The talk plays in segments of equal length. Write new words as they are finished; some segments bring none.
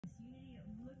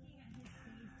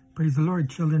Praise the Lord,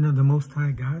 children of the Most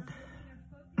High God.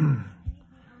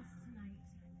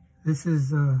 This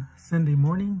is Sunday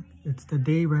morning. It's the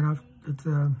day right off. It's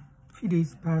a few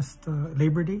days past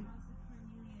Labor Day,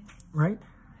 right?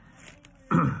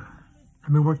 I've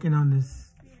been working on this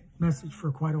message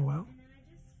for quite a while,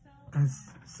 as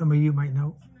some of you might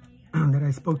know, that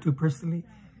I spoke to personally.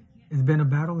 It's been a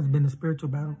battle. It's been a spiritual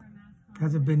battle. It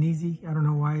hasn't been easy. I don't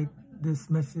know why this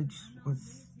message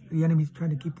was. The enemy's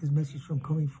trying to keep this message from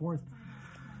coming forth.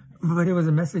 But it was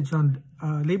a message on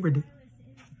Labor Day.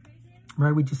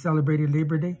 Right? We just celebrated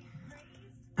Labor Day.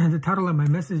 And the title of my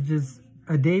message is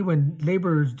A Day When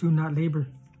Laborers Do Not Labor.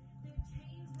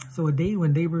 So a day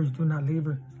when laborers do not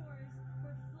labor.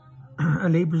 A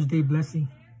Labor's Day blessing.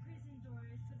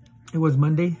 It was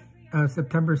Monday,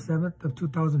 September 7th of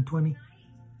 2020.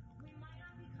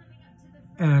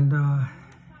 And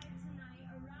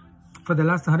for the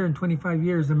last 125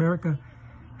 years, America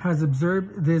has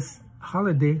observed this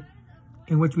holiday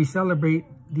in which we celebrate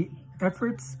the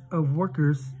efforts of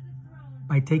workers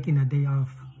by taking a day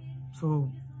off.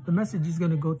 So the message is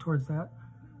going to go towards that.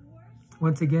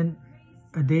 Once again,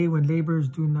 a day when laborers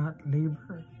do not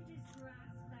labor.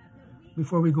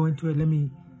 Before we go into it, let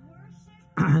me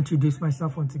introduce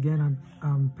myself once again.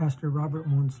 I'm Pastor Robert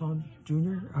Monson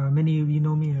Jr. Many of you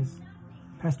know me as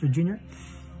Pastor Jr.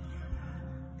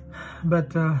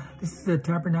 But this is the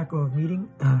Tabernacle of Meeting,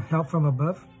 Help from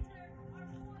Above.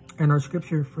 And our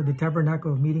scripture for the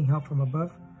Tabernacle of Meeting, Help from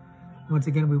Above. Once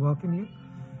again, we welcome you.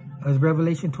 As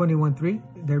Revelation 21:3,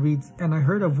 that reads, And I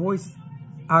heard a voice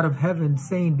out of heaven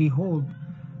saying, Behold,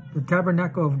 the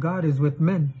tabernacle of God is with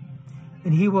men,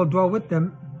 and he will dwell with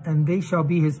them, and they shall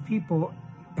be his people,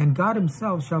 and God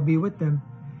himself shall be with them,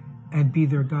 and be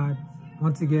their God.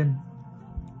 Once again,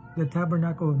 the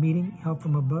Tabernacle of Meeting, Help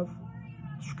from Above.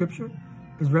 Scripture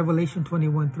is Revelation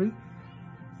 21:3.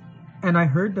 And I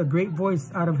heard a great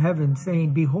voice out of heaven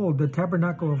saying, Behold, the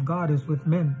tabernacle of God is with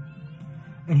men,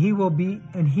 and he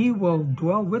will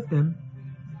dwell with them,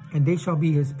 and they shall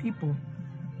be his people,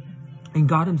 and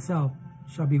God himself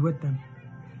shall be with them,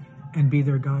 and be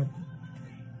their God.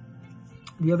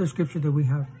 The other scripture that we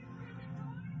have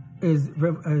is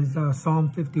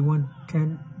Psalm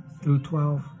 51:10 through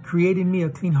 12. Create in me a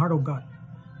clean heart, O God,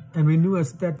 and renew a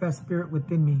steadfast spirit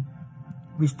within me.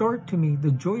 Restore to me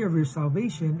the joy of your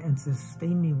salvation and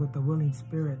sustain me with a willing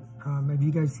spirit. Have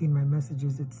you guys seen my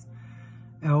messages?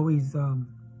 I always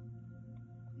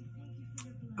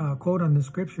quote on the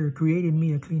scripture, create in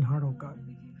me a clean heart, O God,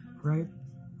 right?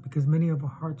 Because many of our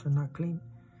hearts are not clean.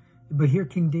 But here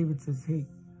King David says, hey,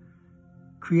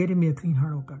 create in me a clean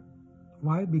heart, O God.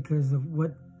 Why? Because of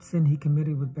what sin he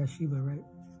committed with Bathsheba, right?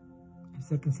 In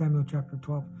 2 Samuel chapter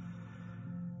 12.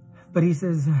 But he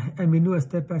says, and renew a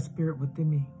steadfast spirit within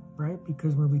me, right?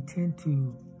 Because when we tend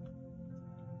to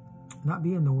not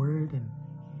be in the Word and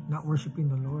not worshiping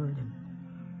the Lord and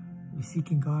we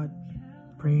seeking God,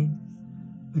 praying,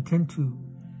 we tend to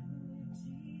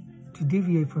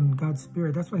deviate from God's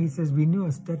Spirit. That's why he says, renew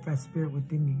a steadfast spirit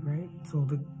within me, right? So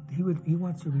he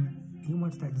wants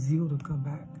that zeal to come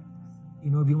back. You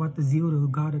know, if you want the zeal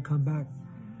of God to come back,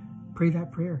 pray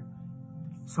that prayer.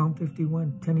 Psalm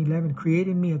 51:10-11. Create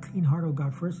in me a clean heart, O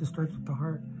God. First, it starts with the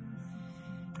heart.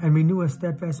 And renew a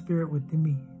steadfast spirit within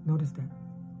me. Notice that.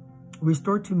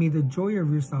 Restore to me the joy of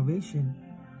your salvation.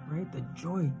 Right? The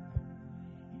joy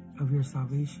of your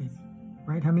salvation.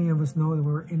 Right? How many of us know that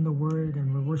we're in the Word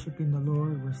and we're worshiping the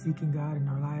Lord, we're seeking God in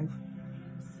our life?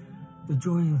 The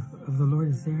joy of the Lord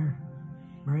is there.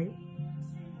 Right?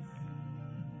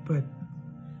 But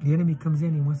the enemy comes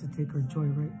in, he wants to take our joy,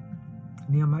 right?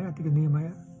 Nehemiah, I think of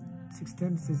Nehemiah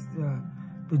 6:10 says,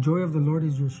 the joy of the Lord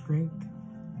is your strength,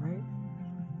 right?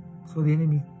 So the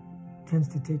enemy tends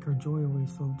to take our joy away.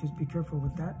 So just be careful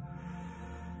with that.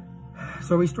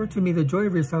 So restore to me the joy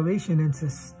of your salvation and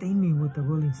sustain me with the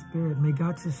willing spirit. May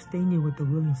God sustain you with the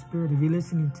willing spirit. If you're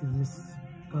listening to this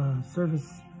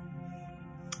service,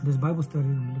 this Bible study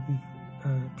I'm going to be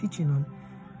teaching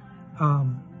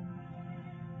on,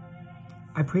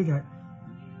 I pray that.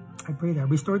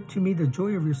 Restore to me the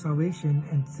joy of your salvation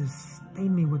and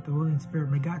sustain me with the willing spirit.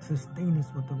 May God sustain us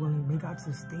with the willing. May God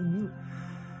sustain you.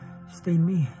 Sustain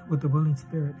me with the willing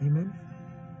spirit. Amen.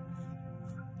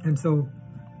 And so,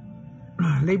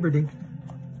 Labor Day,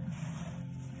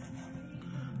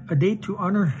 a day to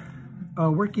honor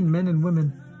working men and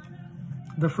women.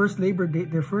 The first Labor Day,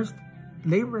 the first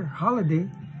labor holiday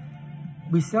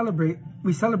we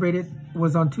celebrated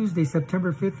was on Tuesday,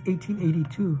 September 5th,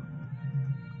 1882.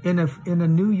 In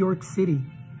New York City.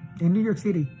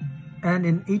 And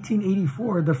in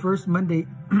 1884, the first Monday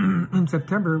in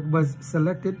September was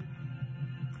selected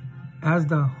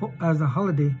as a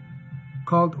holiday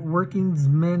called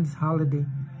Workingmen's Holiday.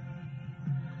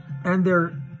 And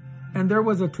there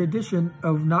was a tradition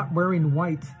of not wearing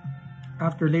white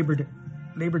after Labor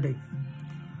Day.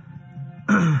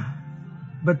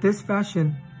 But this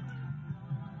fashion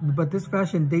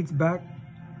dates back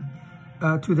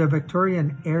to the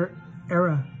Victorian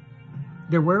era.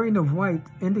 The wearing of white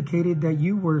indicated that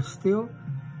you were still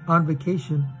on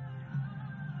vacation.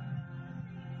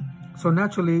 So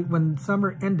naturally, when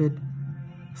summer ended,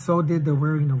 so did the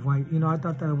wearing of white. You know, I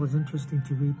thought that was interesting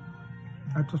to read.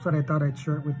 That's what I thought I'd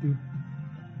share it with you.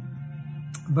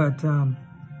 But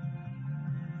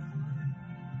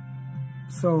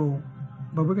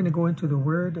but we're going to go into the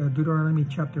word, Deuteronomy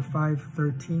chapter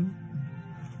 5:13.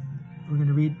 We're going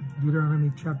to read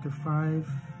Deuteronomy chapter 5,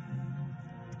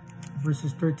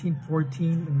 verses 13,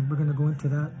 14, and we're going to go into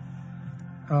that.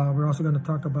 We're also going to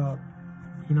talk about,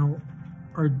 you know,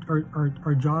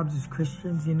 our jobs as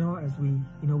Christians, you know, as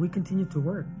we continue to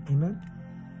work. Amen.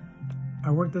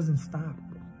 Our work doesn't stop,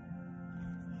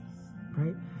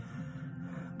 right?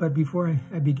 But before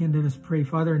I begin, let us pray.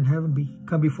 Father in heaven, we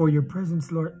come before your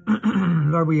presence, Lord.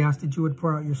 Lord, we ask that you would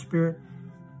pour out your Spirit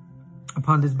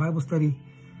upon this Bible study.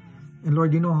 And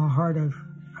Lord, you know how hard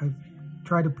I've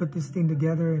tried to put this thing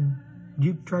together, and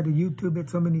you try to YouTube it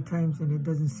so many times and it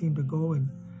doesn't seem to go.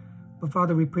 But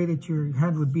Father, we pray that your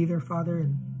hand would be there, Father,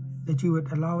 and that you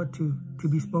would allow it to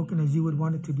be spoken as you would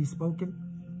want it to be spoken,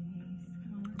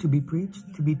 to be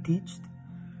preached, to be teached.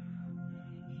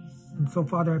 And so,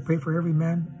 Father, I pray for every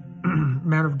man,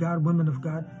 man of God, woman of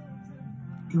God,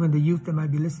 even the youth that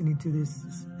might be listening to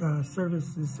this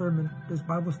service, this sermon, this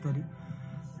Bible study.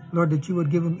 Lord, that you would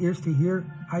give them ears to hear,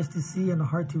 eyes to see, and a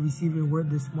heart to receive your word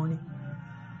this morning.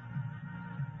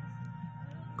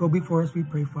 Go before us, we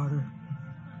pray, Father.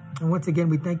 And once again,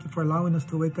 we thank you for allowing us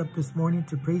to wake up this morning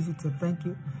to praise you, to thank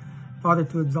you, Father,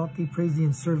 to exalt thee, praise thee,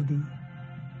 and serve thee.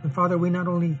 And Father, we not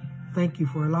only thank you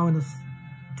for allowing us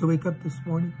to wake up this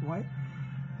morning. Why?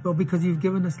 Well, because you've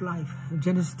given us life.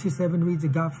 Genesis 2:7 reads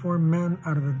that God formed man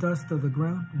out of the dust of the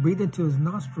ground, breathed into his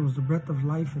nostrils the breath of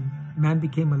life, and man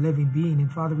became a living being.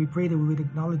 And Father, we pray that we would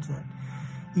acknowledge that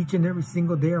each and every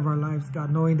single day of our lives,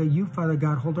 God, knowing that you, Father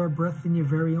God, hold our breath in your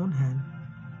very own hand.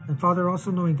 And Father,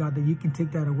 also knowing, God, that you can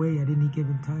take that away at any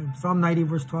given time. Psalm 90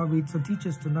 verse 12 reads, so teach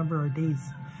us to number our days,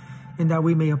 and that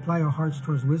we may apply our hearts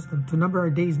towards wisdom, to number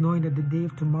our days, knowing that the day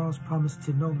of tomorrow is promised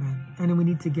to no man. And we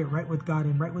need to get right with God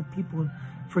and right with people and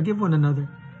forgive one another.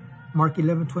 Mark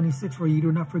 11:26, for you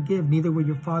do not forgive, neither will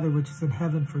your Father which is in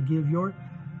heaven forgive your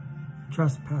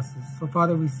trespasses. So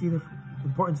Father, we see the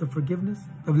importance of forgiveness,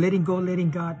 of letting go,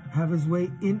 letting God have his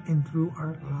way in and through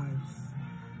our lives.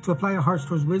 To apply our hearts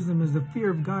towards wisdom is the fear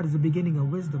of God is the beginning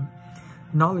of wisdom.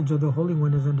 Knowledge of the Holy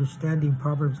One is understanding.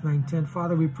 Proverbs 9:10.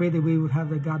 Father, we pray that we would have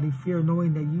that godly fear,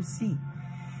 knowing that you see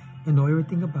and know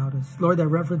everything about us. Lord, that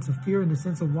reference of fear in the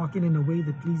sense of walking in a way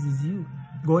that pleases you,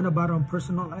 going about our own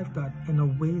personal life, God, in a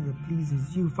way that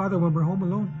pleases you. Father, when we're home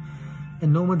alone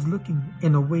and no one's looking,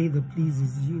 in a way that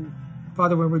pleases you.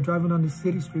 Father, when we're driving on the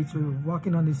city streets or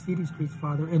walking on the city streets,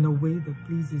 Father, in a way that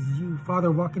pleases you.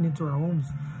 Father, walking into our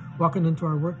homes, walking into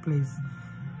our workplace,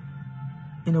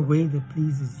 in a way that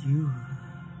pleases you.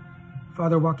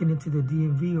 Father, walking into the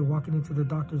DMV or walking into the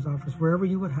doctor's office, wherever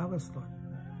you would have us, Lord,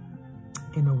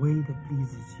 in a way that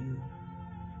pleases you.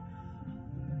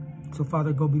 So,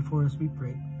 Father, go before us, we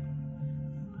pray.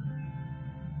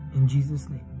 In Jesus'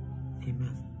 name,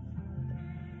 amen.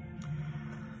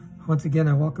 Once again,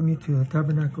 I welcome you to the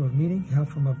Tabernacle of Meeting, Help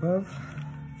from Above.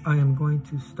 I am going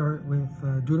to start with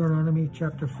Deuteronomy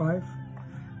chapter 5.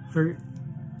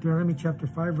 Deuteronomy chapter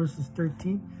 5, verses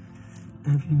 13.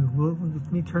 If you will,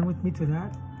 turn with me to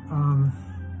that.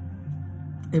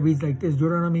 It reads like this,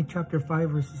 Deuteronomy chapter 5,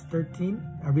 verses 13.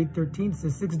 I read 13. It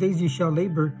says, 6 days you shall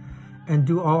labor and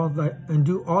do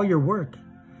all your work.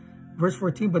 Verse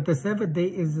 14. But the seventh day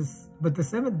is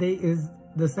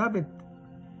the Sabbath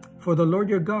for the Lord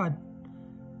your God.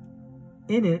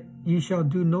 In it you shall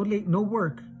do no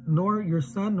work, nor your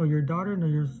son, nor your daughter,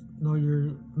 nor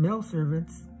your male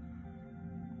servants,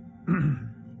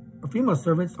 or female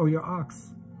servants, or your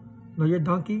ox, nor your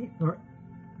donkey,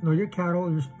 nor your cattle,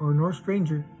 nor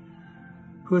stranger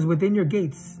who is within your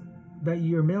gates, that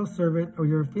your male servant or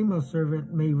your female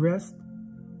servant may rest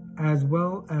as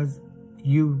well as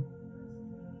you.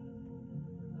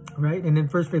 Right? And then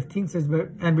verse 15 says,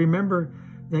 and remember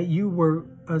that you were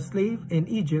a slave in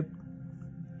Egypt,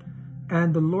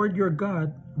 and the Lord your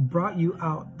God brought you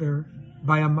out there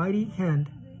by a mighty hand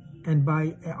and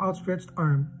by an outstretched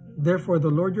arm. Therefore, the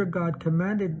Lord your God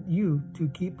commanded you to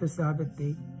keep the Sabbath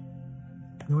day.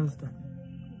 Notice that.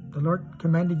 The Lord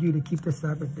commanded you to keep the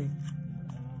Sabbath day.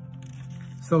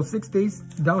 So 6 days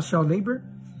thou shalt labor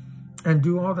and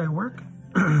do all thy work.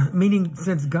 Meaning,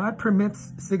 since God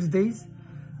permits 6 days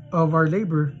of our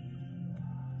labor,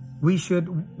 we should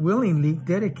willingly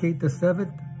dedicate the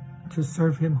seventh to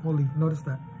serve him holy. Notice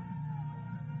that.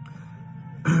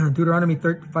 Deuteronomy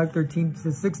 5:13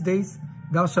 says, 6 days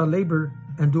thou shalt labor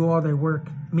and do all thy work.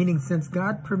 Meaning, since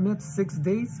God permits 6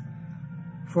 days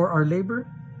for our labor,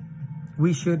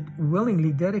 we should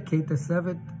willingly dedicate the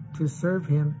seventh to serve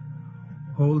him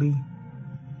holy.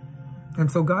 And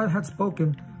so God had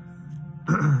spoken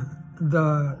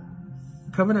the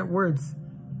covenant words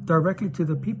directly to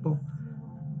the people,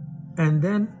 and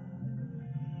then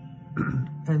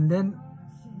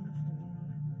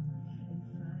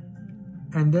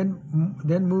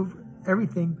move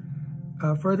everything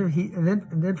further.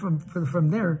 From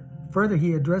there further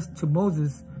he addressed to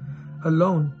Moses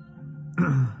alone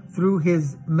through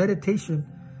his meditation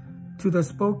to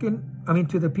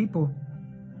the people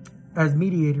as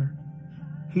mediator.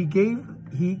 He gave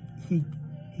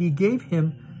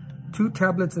him 2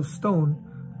 tablets of stone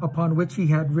upon which he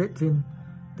had written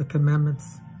the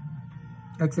commandments.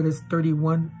 Exodus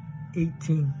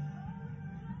 31:18.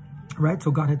 Right?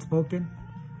 So God had spoken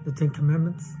the 10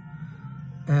 commandments,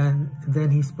 and then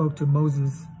he spoke to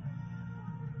Moses.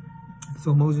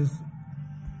 So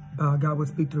God would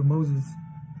speak through Moses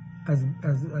as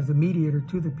a mediator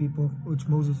to the people, which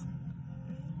Moses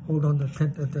hold on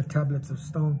the tablets of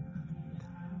stone.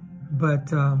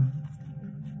 But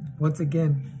once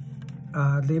again,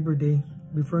 Labor Day,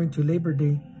 referring to Labor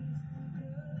Day,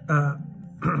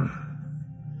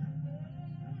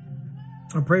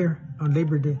 a prayer on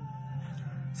Labor Day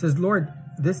says, Lord,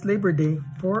 this Labor Day,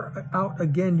 pour out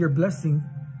again your blessing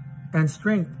and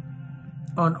strength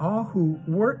on all who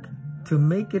work to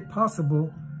make it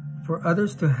possible for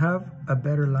others to have a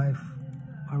better life.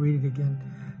 I'll read it again.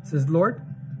 It says, Lord,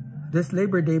 this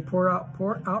Labor Day, pour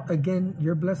out again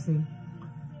your blessing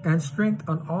and strength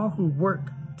on all who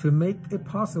work to make it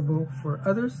possible for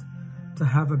others to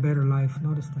have a better life.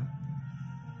 Notice that.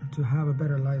 To have a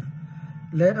better life.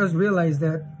 Let us realize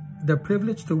that the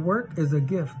privilege to work is a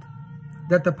gift,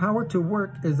 that the power to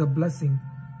work is a blessing,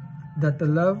 that the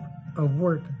love of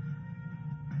work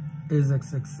is a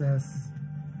success.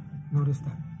 Notice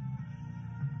that.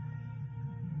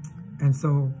 And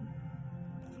so,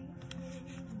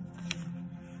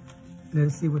 let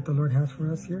us see what the Lord has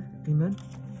for us here. Amen.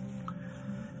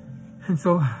 And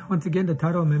so, once again, the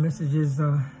title of my message is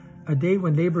A Day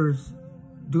When Laborers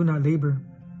Do Not Labor.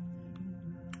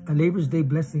 A Labor's Day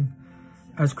Blessing.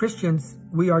 As Christians,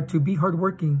 we are to be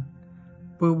hardworking,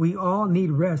 but we all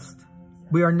need rest.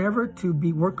 We are never to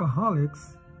be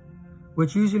workaholics,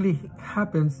 which usually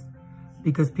happens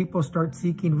because people start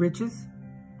seeking riches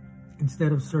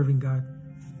instead of serving God.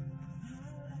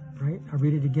 Right? I'll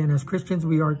read it again. As Christians,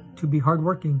 we are to be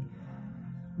hardworking,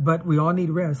 but we all need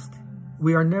rest.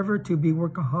 We are never to be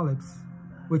workaholics,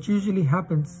 which usually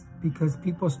happens because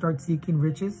people start seeking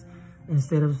riches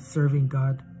instead of serving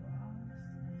God.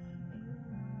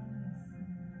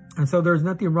 And so there's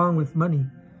nothing wrong with money.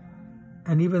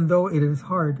 And even though it is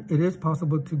hard, it is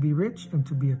possible to be rich and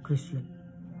to be a Christian.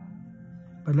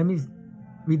 But let me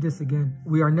read this again.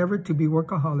 We are never to be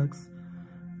workaholics,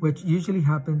 which usually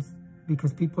happens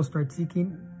because people start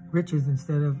seeking riches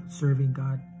instead of serving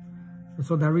God. And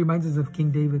so that reminds us of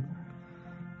King David.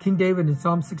 King David in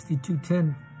Psalm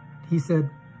 62:10, he said,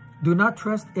 do not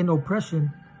trust in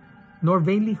oppression, nor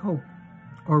vainly hope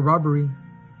or robbery.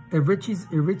 If riches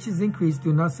increase,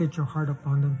 do not set your heart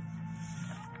upon them.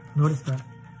 Notice that.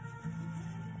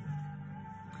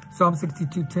 Psalm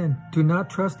 62:10, do not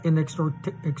trust in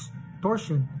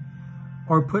extortion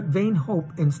or put vain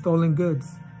hope in stolen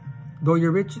goods. Though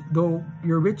your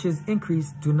riches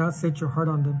increase, do not set your heart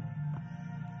on them.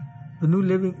 The New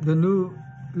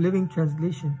Living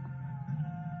Translation.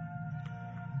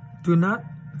 Do not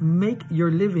make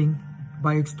your living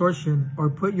by extortion or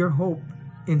put your hope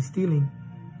in stealing.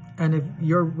 And if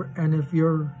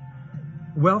your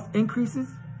wealth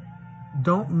increases,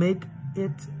 don't make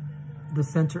it the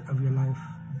center of your life.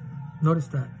 Notice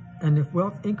that. And if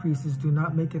wealth increases, do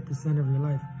not make it the center of your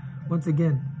life. Once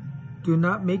again, do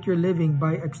not make your living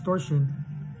by extortion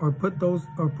or put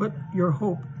your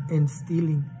hope in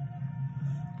stealing.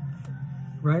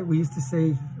 Right? We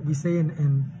say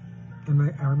in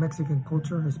our Mexican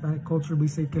culture, Hispanic culture, we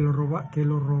say que lo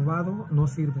robado no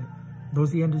sirve.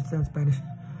 Those who understand Spanish,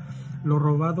 lo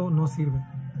robado no sirve.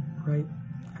 Right?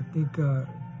 I think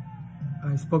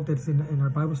I spoke that in our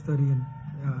Bible study, and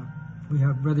we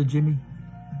have Brother Jimmy,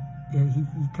 and he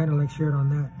kind of like shared on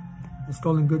that. The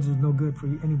stolen goods is no good for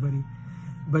anybody.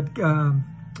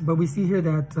 But we see here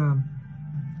that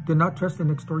do not trust in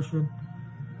extortion.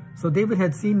 So David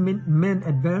had seen men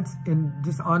advance in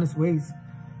dishonest ways,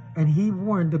 and he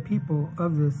warned the people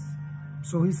of this.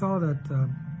 So he saw that,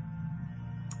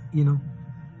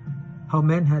 how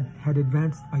men had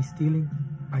advanced by stealing,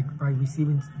 by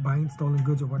buying stolen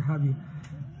goods or what have you.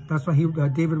 That's why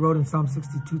David wrote in Psalm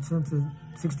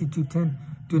 62:10,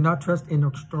 do not trust in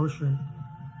extortion.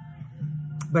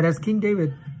 But as King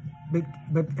David,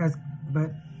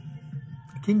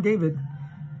 King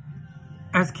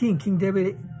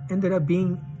David ended up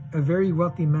being a very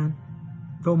wealthy man,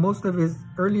 though most of his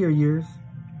earlier years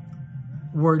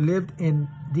were lived in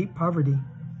deep poverty.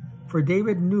 For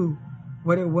David knew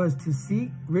what it was to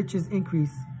see riches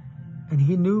increase, and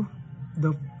he knew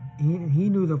the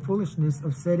foolishness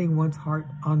of setting one's heart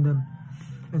on them.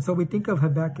 And so we think of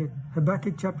Habakkuk.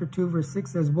 Habakkuk chapter 2 verse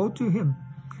 6 says, woe to him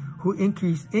who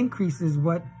increases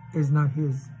what is not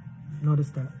his.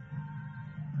 Notice that.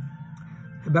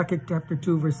 Habakkuk chapter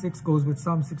 2 verse 6 goes with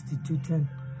Psalm 62:10.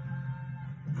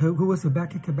 Who was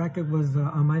Habakkuk? Habakkuk was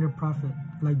a minor prophet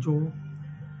like Joel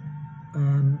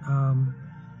and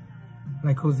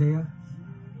like Hosea.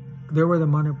 There were the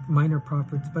minor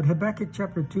prophets. But Habakkuk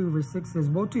chapter 2 verse 6 says,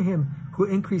 woe to him who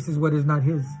increases what is not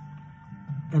his.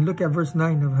 And look at verse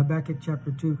 9 of Habakkuk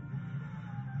chapter 2.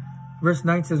 Verse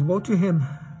 9 says, woe to him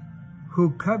who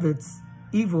covets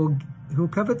evil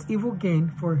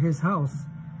gain for his house,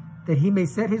 that he may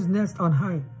set his nest on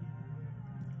high,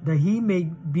 that he may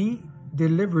be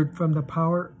delivered from the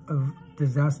power of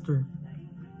disaster.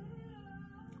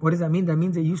 What does that mean? That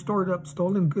means that you stored up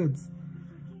stolen goods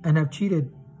and have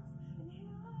cheated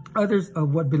others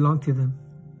of what belonged to them.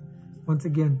 Once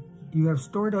again, you have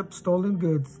stored up stolen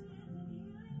goods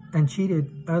and cheated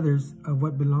others of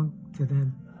what belonged to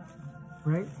them.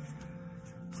 Right?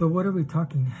 So what are we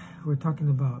talking? We're talking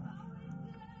about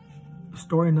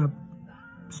storing up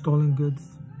stolen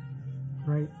goods,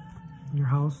 right? In your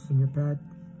house, in your bed.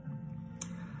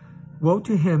 Woe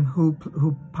to him who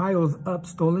piles up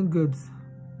stolen goods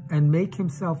and make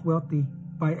himself wealthy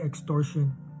by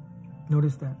extortion.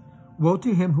 Notice that. Woe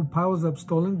to him who piles up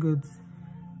stolen goods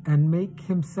and make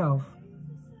himself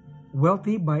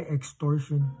wealthy by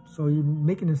extortion. So you're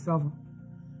making yourself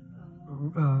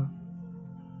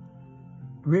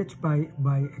rich by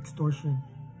extortion,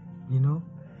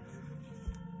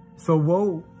 So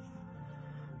woe,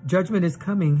 judgment is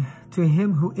coming to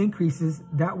him who increases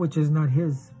that which is not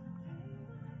his.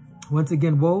 Once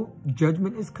again, woe,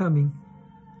 judgment is coming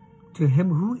to him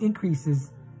who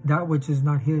increases that which is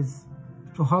not his.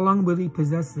 So how long will he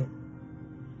possess it?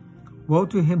 Woe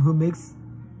to him who makes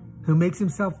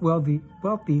himself wealthy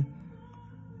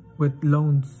with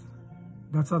loans.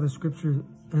 That's how the scripture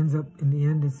ends up in the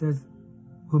end. It says,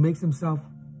 who makes himself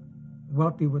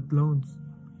wealthy with loans.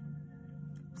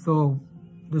 So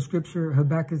the scripture,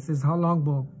 Habakkuk says, how long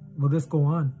will this go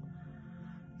on?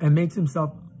 And makes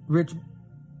himself rich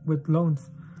with loans.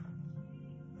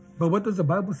 But what does the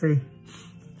Bible say?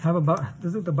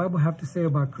 Does the Bible have to say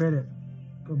about credit?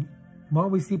 While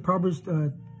we see Proverbs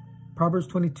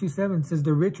 22:7 says,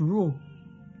 the rich rule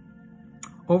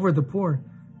over the poor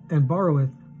and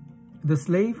borroweth, the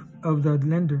slave of the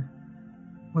lender.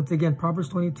 Once again, Proverbs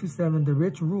 22:7, the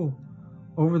rich rule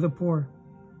over the poor,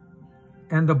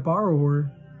 and the borrowers,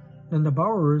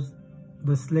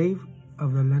 the slave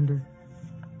of the lender.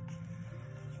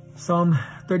 Psalm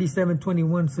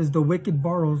 37:21 says, the wicked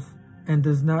borrows and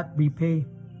does not repay,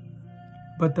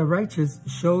 but the righteous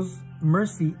shows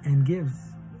mercy and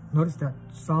gives. Notice that.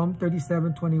 Psalm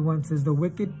 37:21 says, the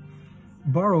wicked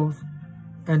borrows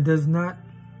and does not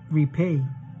repay,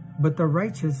 but the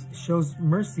righteous shows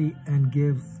mercy and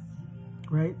gives.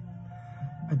 Right?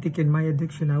 I think in my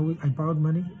addiction, I borrowed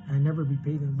money. I never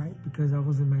repaid them, right? Because I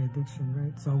was in my addiction,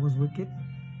 right? So I was wicked.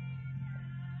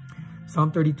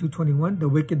 Psalm 32:21, the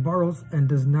wicked borrows and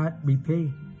does not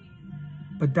repay,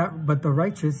 but the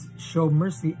righteous show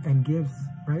mercy and gives,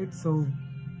 right? So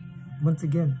once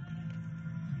again,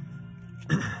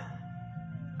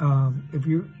 if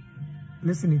you're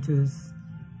listening to this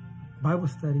Bible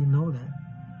study, know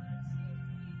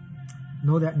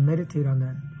that and meditate on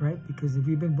that, right? Because if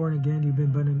you've been born again, you've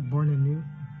been born anew,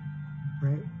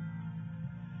 right?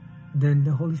 Then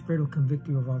the Holy Spirit will convict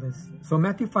you of all this. So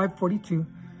Matthew 5:42,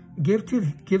 give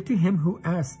to him who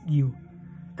asks you,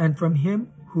 and from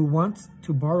him who wants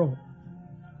to borrow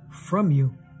from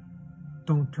you,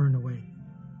 don't turn away.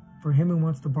 For him who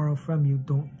wants to borrow from you,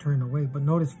 don't turn away. But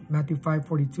notice Matthew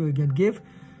 5:42 again, give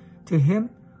to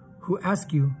him who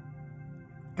asks you,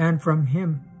 and from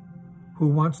him who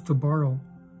wants to borrow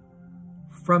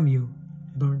from you,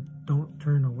 don't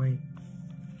turn away.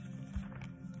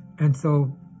 And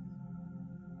so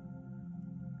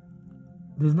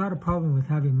there's not a problem with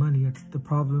having money. It's the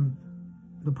problem.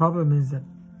 The problem is that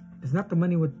it's not the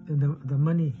money with the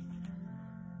money,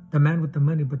 the man with the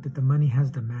money, but that the money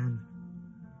has the man,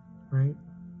 right?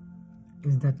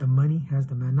 Is that the money has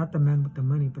the man, not the man with the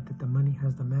money, but that the money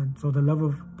has the man. So the love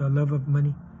of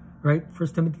money, right?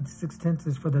 1 Timothy 6:10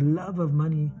 says, "For the love of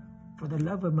money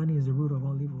is the root of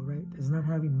all evil," right? It's not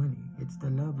having money; it's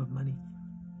the love of money,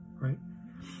 right?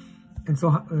 And so,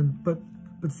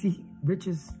 but see,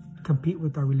 riches compete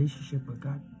with our relationship with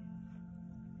God.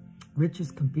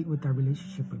 Riches compete with our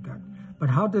relationship with God.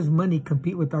 But how does money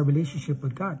compete with our relationship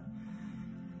with God?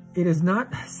 It is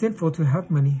not sinful to have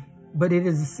money, but it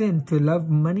is a sin to love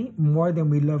money more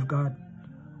than we love God,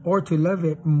 or to love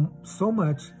it so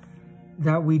much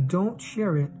that we don't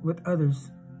share it with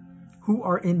others who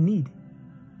are in need.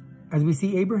 As we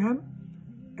see Abraham,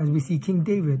 as we see King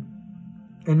David,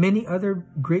 and many other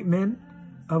great men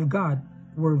of God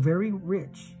were very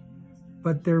rich,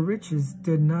 but their riches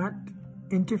did not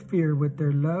interfere with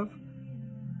their love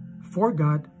for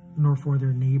God nor for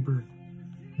their neighbor.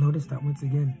 Notice that once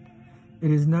again.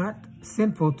 It is not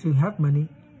sinful to have money,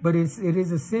 but it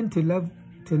is a sin to love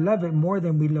it more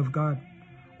than we love God,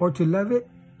 or to love it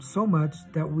so much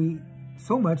that we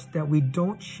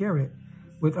don't share it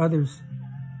with others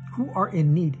who are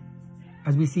in need.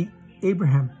 As we see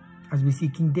Abraham, as we see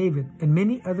King David, and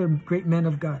many other great men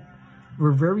of God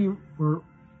were very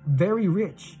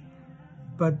rich,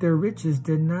 but their riches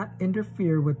did not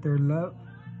interfere with their love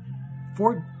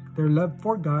for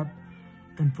God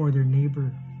and for their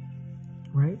neighbor,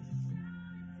 right?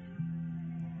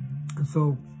 And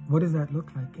so what does that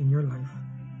look like in your life?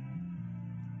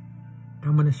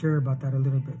 I'm going to share about that a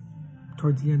little bit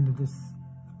towards the end of this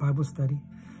Bible study.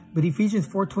 But Ephesians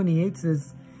 4:28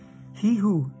 says, He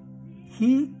who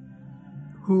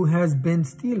has been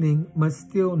stealing must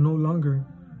steal no longer,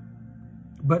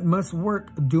 but must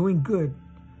work doing good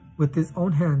with his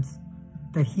own hands,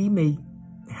 that he may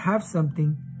have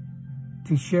something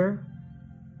to share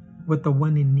with the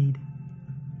one in need.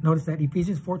 Notice that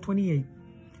Ephesians 4:28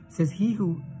 says, He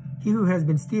who has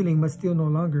been stealing must steal no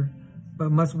longer,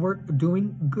 but must work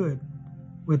doing good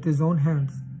with his own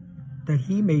hands, that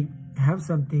he may have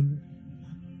something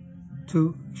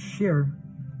to share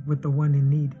with the one in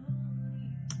need.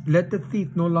 Let the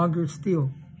thief no longer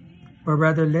steal, but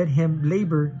rather let him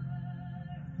labor,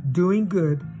 doing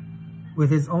good with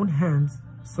his own hands,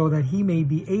 so that he may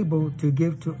be able to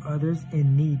give to others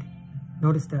in need.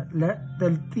 Notice that. Let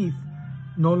the thief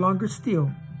no longer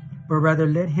steal, but rather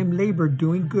let him labor,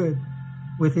 doing good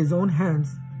with his own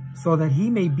hands, so that he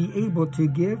may be able to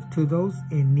give to those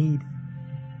in need,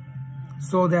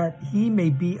 so that he may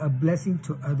be a blessing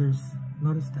to others.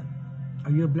 Notice that.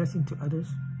 Are you a blessing to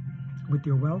others with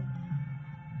your wealth?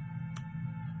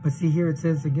 But see here it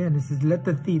says again, it says, let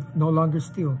the thief no longer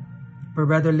steal, but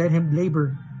rather let him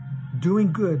labor,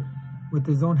 doing good with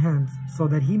his own hands, so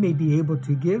that he may be able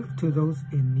to give to those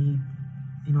in need.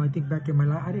 You know, I think back in my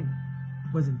life,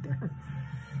 wasn't there,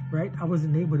 right? I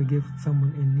wasn't able to give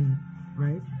someone in need,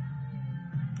 right?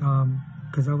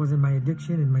 Because I was in my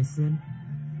addiction and my sin,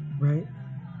 right?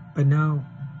 But now,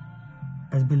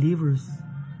 as believers,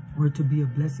 we're to be a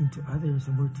blessing to others,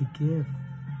 and we're to give,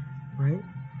 right?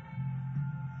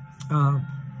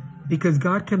 Because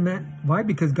God why?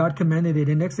 Because God commanded it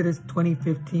in Exodus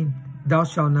 20:15, thou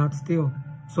shalt not steal.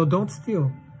 So don't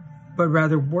steal, but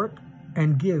rather work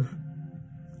and give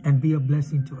and be a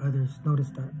blessing to others. Notice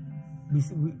that.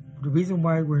 The reason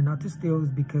why we're not to steal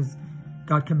is because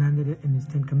God commanded it in his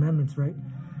 10 commandments, right?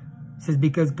 It says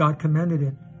because God commanded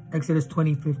it. Exodus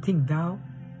 20:15, thou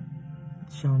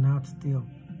shalt not steal.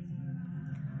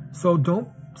 So don't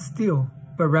steal,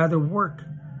 but rather work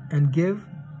and give.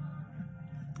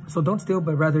 So don't steal,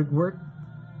 but rather work.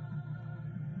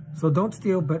 So don't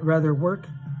steal, but rather work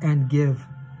and give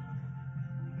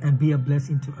and be a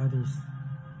blessing to others.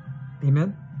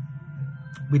 Amen.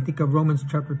 We think of Romans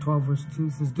chapter 12, verse 2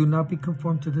 says, do not be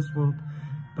conformed to this world,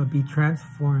 but be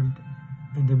transformed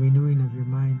in the renewing of your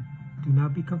mind. Do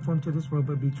not be conformed to this world,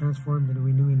 but be transformed in the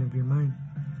renewing of your mind.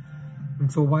 And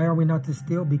so why are we not to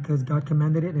steal? Because God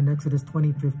commanded it in Exodus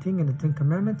 20:15 in the 10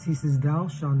 commandments. He says, thou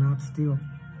shalt not steal.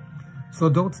 So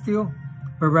don't steal,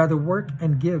 but rather work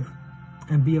and give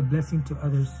and be a blessing to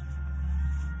others.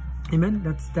 Amen.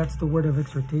 That's the word of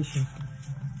exhortation.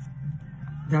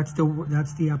 That's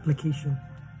the application.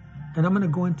 And I'm going to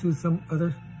go into some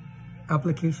other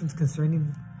applications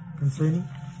concerning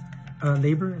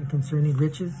labor and concerning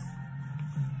riches.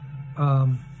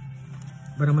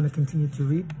 But I'm going to continue to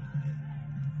read.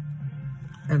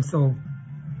 And so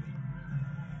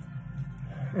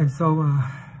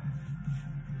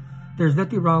There's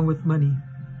nothing wrong with money.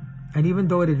 And even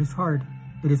though it is hard,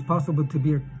 it is possible to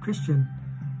be a Christian.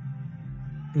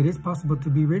 It is possible to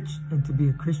be rich and to be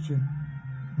a Christian.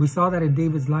 We saw that in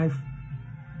David's life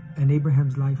and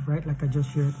Abraham's life, right? Like I just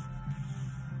shared.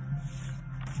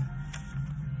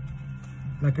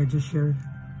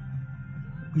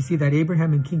 We see that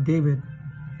Abraham and King David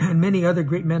and many other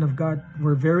great men of God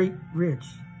were very rich,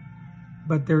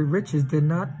 but their riches did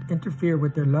not interfere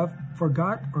with their love for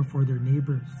God or for their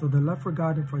neighbor. So the love for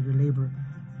God and for their neighbor,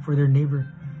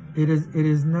 it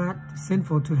is not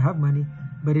sinful to have money,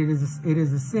 but it is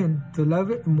a sin to love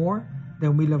it more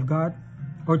than we love God,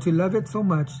 or to love it so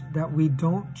much that we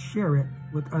don't share it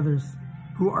with others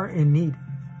who are in need.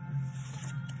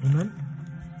 Amen.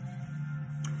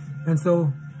 And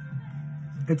so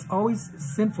it's always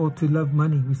sinful to love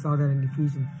money. We saw that in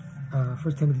Ephesians,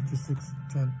 1 Timothy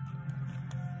 6:10.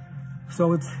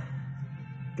 So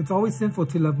it's always sinful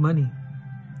to love money.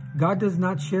 God does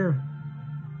not share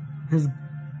his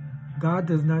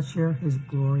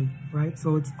glory, right?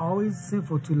 So it's always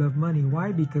sinful to love money.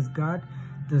 Why? Because God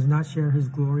does not share his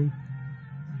glory.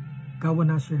 God will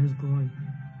not share his glory,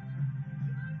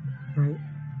 right?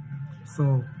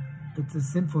 So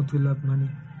it's sinful to love money.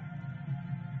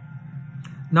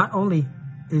 Not only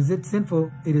is it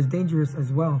sinful, it is dangerous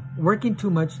as well. Working too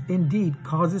much indeed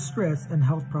causes stress and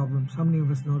health problems. How many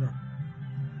of us know that?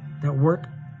 That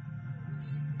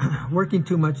working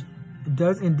too much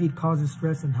does indeed cause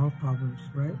stress and health problems,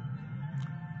 right?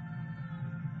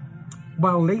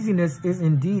 While laziness is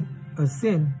indeed a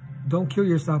sin, don't kill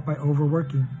yourself by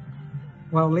overworking.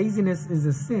 While laziness is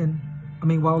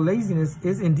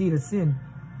indeed a sin,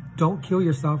 don't kill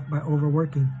yourself by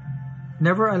overworking.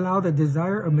 Never allow the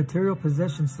desire of material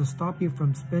possessions to stop you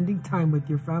from spending time with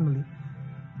your family.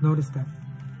 Notice that.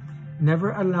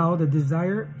 Never allow the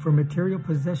desire for material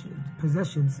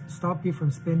possessions stop you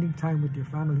from spending time with your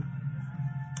family.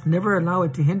 Never allow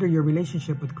it to hinder your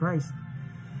relationship with Christ.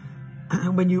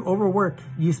 When you overwork,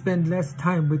 you spend less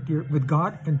time with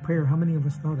God and prayer. How many of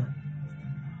us know that?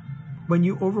 When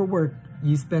you overwork,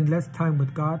 you spend less time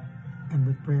with God and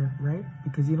with prayer, right?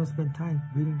 Because you don't spend time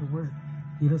reading the Word.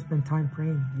 You don't spend time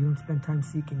praying. You don't spend time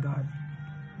seeking God.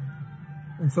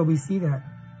 And so we see that.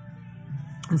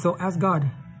 And so ask God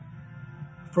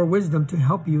for wisdom to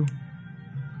help you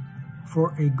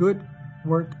for a good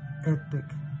work ethic.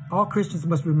 All Christians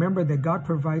must remember that God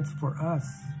provides for us,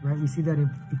 right? We see that in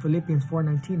Philippians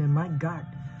 4:19. And my God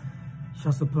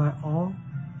shall supply all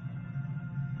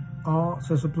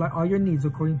your needs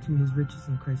according to his riches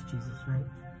in Christ Jesus, right?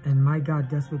 And my God,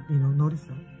 that's what, notice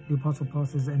that. The Apostle Paul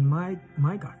says, and my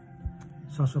God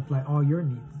shall supply all your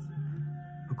needs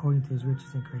according to his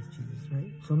riches in Christ Jesus,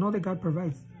 right? So know that God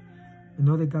provides. And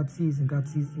know that God sees, and God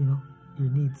sees, your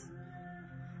needs.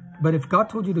 But if God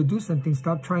told you to do something,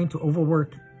 stop trying to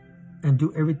overwork and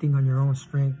do everything on your own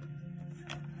strength.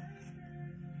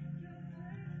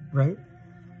 Right?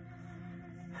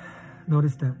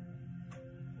 Notice that.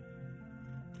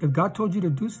 If God told you to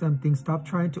do something, stop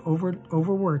trying to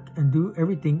overwork and do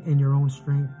everything in your own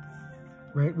strength.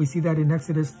 Right? We see that in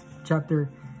Exodus chapter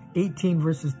 18,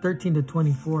 verses 13 to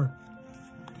 24.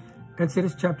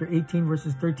 Exodus chapter 18,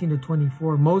 verses 13 to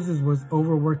 24. Moses was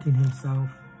overworking himself.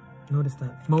 Notice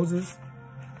that. Moses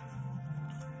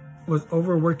was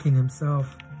overworking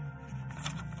himself.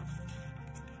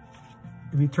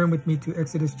 If you turn with me to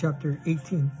Exodus chapter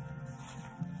 18,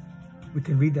 we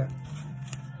can read that.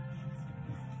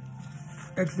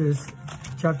 Exodus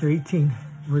chapter 18,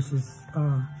 verses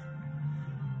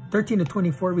 13 to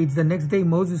 24 reads, the next day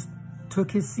Moses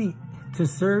took his seat to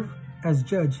serve as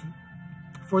judge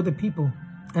for the people,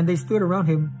 and they stood around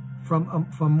him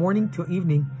from morning till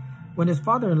evening. When his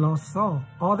father-in-law saw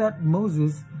all that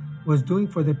Moses was doing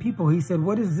for the people, he said,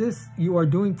 what is this you are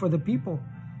doing for the people?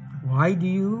 Why do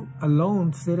you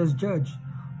alone sit as judge,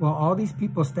 while all these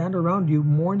people stand around you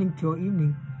morning till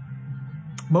evening?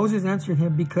 Moses answered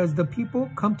him, because the people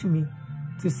come to me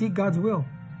to seek God's will.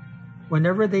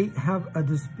 Whenever they have a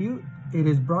dispute, it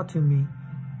is brought to me,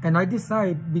 and I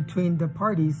decide between the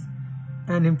parties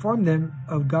and inform them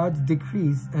of God's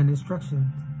decrees and instructions.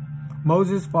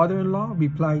 Moses' father-in-law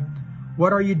replied,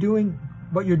 what are you doing?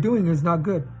 What you're doing is not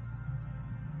good.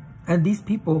 And these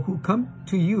people who come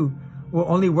to you will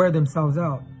only wear themselves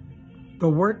out. The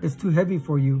work is too heavy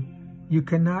for you. You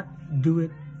cannot do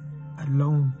it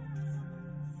alone.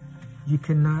 You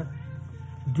cannot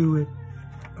do it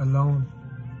alone.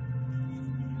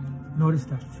 Notice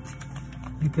that.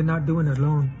 You cannot do it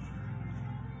alone.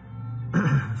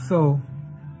 So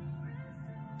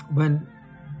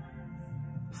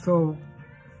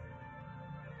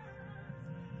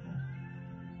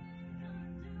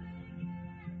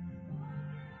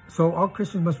So all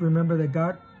Christians must remember that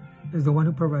God is the one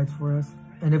who provides for us.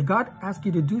 And if God asks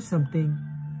you to do something,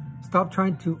 stop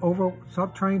trying to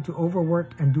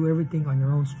overwork and do everything on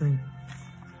your own strength.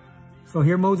 So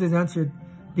here Moses answered,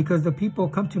 because the people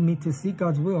come to me to seek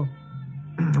God's will.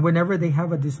 Whenever they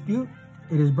have a dispute,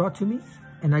 it is brought to me,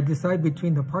 and I decide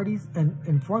between the parties and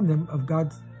inform them of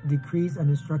God's decrees and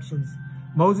instructions.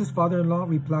 Moses' father-in-law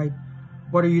replied,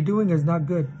 what are you doing is not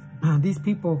good. These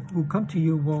people who come to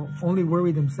you will only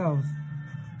worry themselves.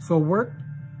 So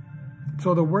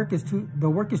the work is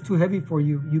too heavy for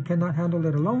you. You cannot handle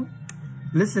it alone.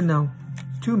 Listen now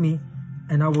to me,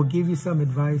 and I will give you some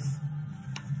advice.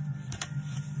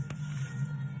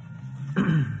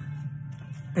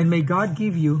 And may God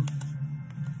give you,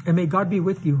 and may God be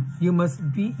with you. You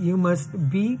must be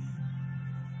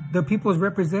the people's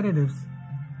representative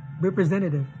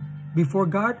before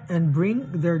God and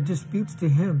bring their disputes to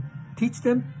him. Teach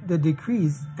them the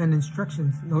decrees and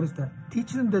instructions. Notice that.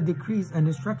 Teach them the decrees and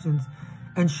instructions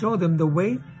and show them the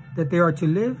way that they are to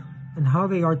live and how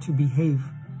they are to behave.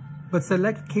 But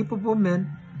select capable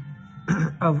men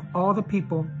of all the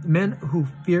people, men who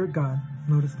fear God.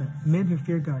 Notice that. Men who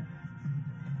fear God.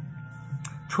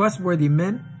 Trustworthy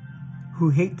men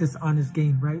who hate dishonest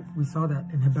gain, right? We saw that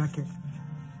in Habakkuk.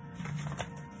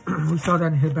 We saw that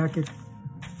in Habakkuk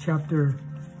chapter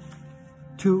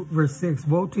 2, verse 6.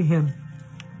 Woe to him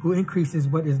who increases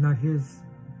what is not his.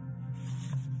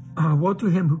 Woe to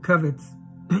him who covets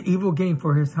evil gain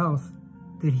for his house,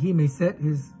 that he may set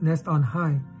his nest on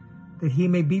high, that he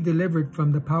may be delivered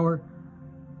from the power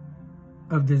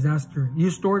of disaster. You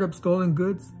stored up stolen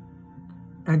goods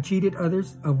and cheated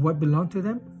others of what belonged to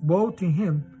them. Woe to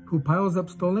him who piles up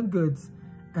stolen goods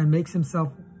and makes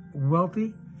himself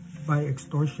wealthy by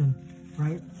extortion,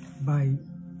 right? By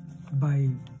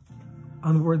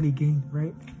unworthy gain,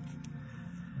 right?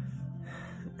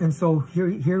 And so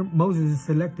here Moses is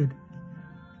selected.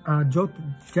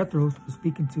 Jethro is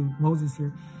speaking to Moses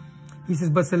here. He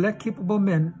says, but select capable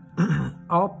men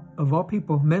of all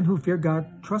people, men who fear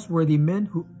God, trustworthy men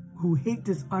who hate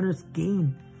dishonest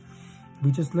gain.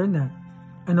 We just learned that.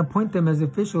 And appoint them as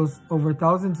officials over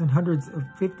thousands and hundreds of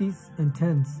 50s and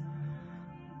 10s.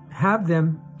 Have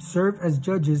them serve as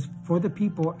judges for the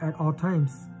people at all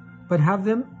times, but have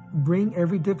them bring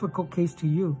every difficult case to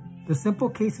you. The simple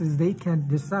cases they can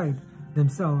decide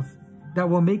themselves, that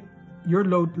will make your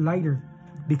load lighter,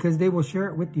 because they will share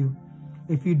it with you.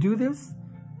 If you do this,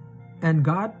 and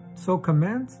God so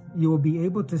commands, you will be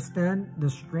able to stand the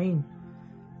strain,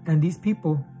 and these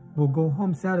people will go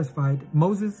home satisfied.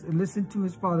 Moses listened to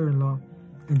his father-in-law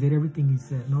and did everything he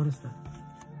said. Notice that.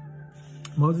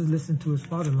 Moses listened to his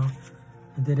father-in-law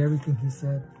and did everything he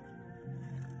said.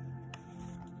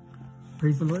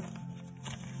 Praise the Lord.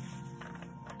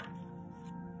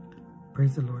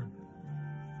 Praise the Lord.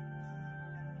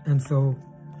 And so,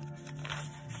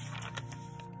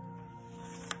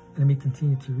 let me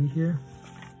continue to read here.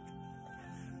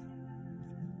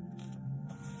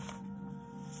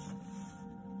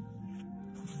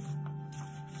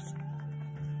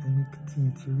 Let me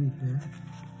continue to read here.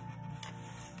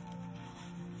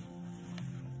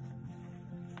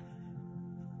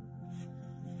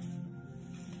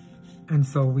 And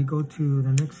so we go to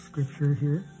the next scripture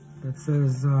here that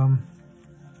says, hang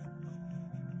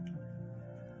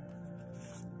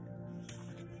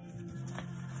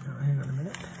on a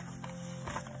minute.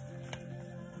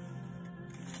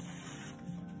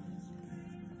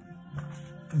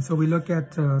 And so we look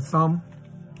at Psalm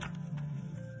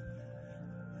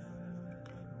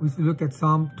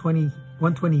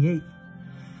 128.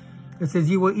 It says,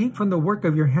 you will eat from the work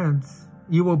of your hands.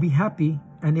 You will be happy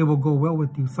and it will go well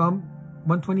with you. Psalm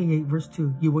 128 verse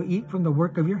 2. You will eat from the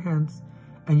work of your hands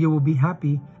and you will be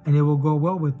happy and it will go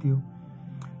well with you.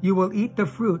 You will eat the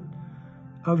fruit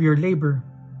of your labor.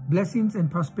 Blessings and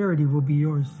prosperity will be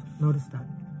yours. Notice that.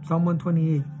 Psalm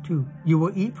 128 2. You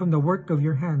will eat from the work of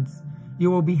your hands. You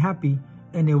will be happy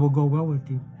and it will go well with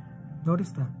you.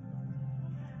 Notice that.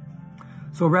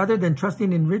 So rather than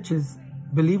trusting in riches,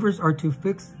 believers are to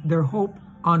fix their hope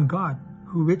on God,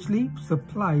 who richly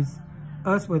supplies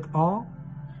us with all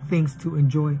things to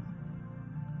enjoy.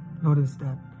 Notice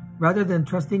that. Rather than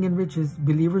trusting in riches,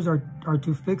 believers are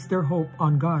to fix their hope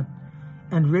on God,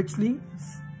 and who richly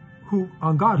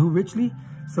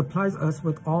supplies us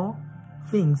with all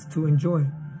things to enjoy.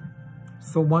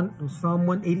 So Psalm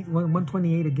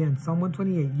 128 again. Psalm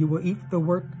 128. You will eat the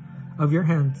work of your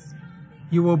hands.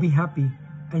 You will be happy,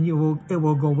 and it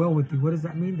will go well with you. What does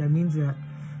that mean? That means that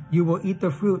you will eat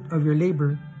the fruit of your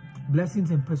labor.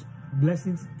 Blessings and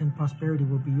prosperity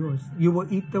will be yours. You will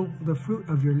eat the fruit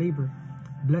of your labor.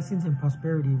 Blessings and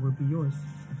prosperity will be yours.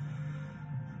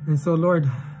 And so, Lord,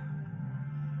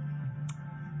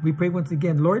 we pray once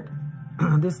again, Lord,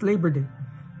 this Labor Day,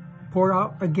 pour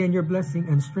out again your blessing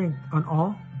and strength on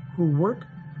all who work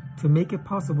to make it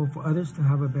possible for others to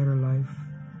have a better life.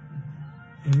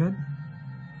 Amen.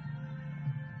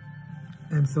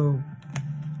 And so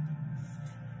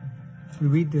we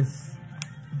read this.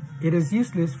 It is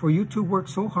useless for you to work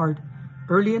so hard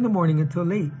early in the morning until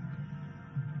late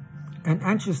and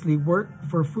anxiously work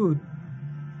for food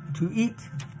to eat.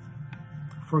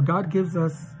 For God gives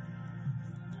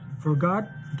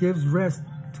rest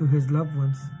to his loved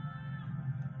ones.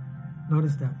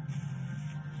 Notice that.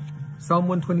 Psalm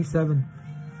 127.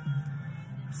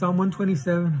 Psalm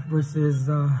 127 verses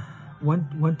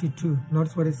 1 to 2.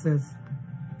 Notice what it says.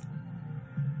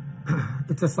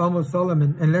 It's a Psalm of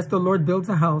Solomon. Unless the Lord builds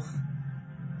a house,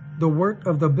 the work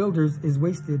of the builders is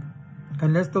wasted.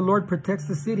 Unless the Lord protects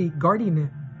the city, guarding it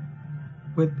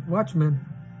with watchmen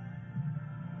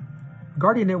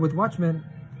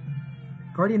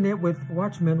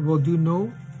will do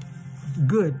no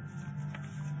good.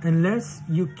 Unless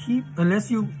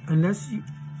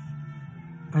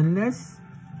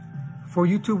for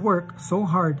you to work so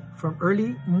hard from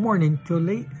early morning till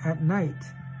late at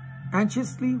night,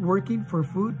 anxiously working for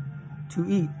food to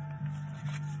eat.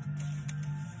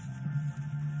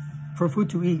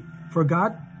 For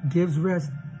God gives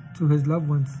rest to his loved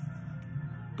ones.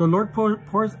 The Lord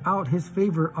pours out his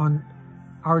favor on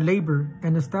our labor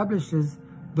and establishes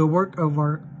the work of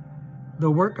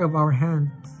our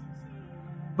hands.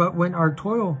 But when our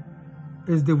toil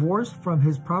is divorced from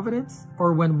his providence,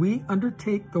 or when we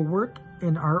undertake the work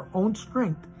in our own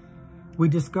strength, we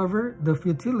discover the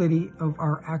futility of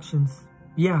our actions.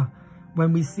 Yeah,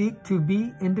 when we seek to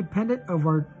be independent of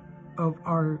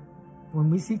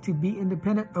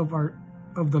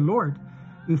the Lord,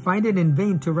 we find it in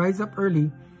vain to rise up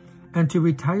early and to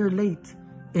retire late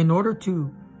in order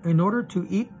to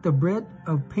eat the bread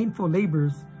of painful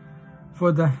labors.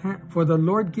 For the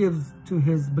Lord gives to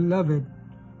his beloved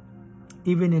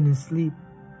even in his sleep.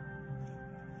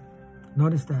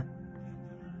 Notice that.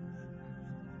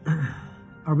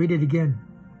 I'll read it again.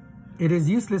 It is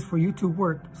useless for you to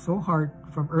work so hard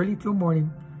from early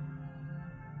morning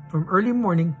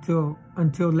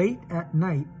until late at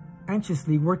night,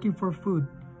 anxiously working for food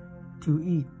to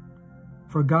eat.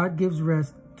 For God gives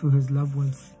rest to his loved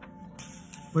ones.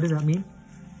 What does that mean?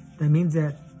 That means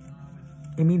that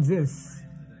it means this.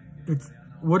 It's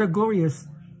what a glorious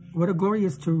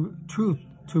truth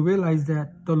to realize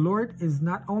that the Lord is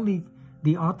not only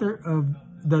the author of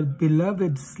the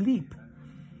beloved sleep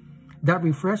that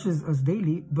refreshes us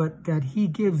daily, but that he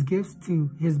gives gifts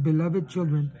to his beloved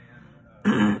children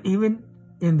even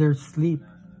in their sleep.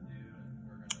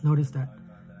 Notice that.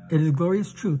 It is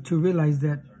glorious truth to realize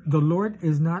that the Lord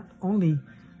is not only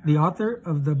the author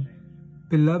of the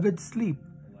beloved sleep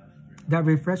that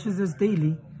refreshes us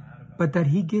daily, but that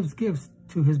he gives gifts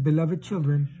to his beloved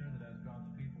children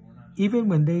even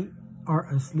when they are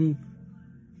asleep.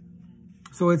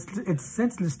 So it's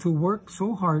senseless to work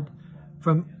so hard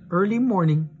from early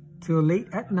morning till late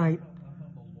at night,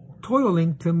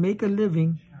 toiling to make a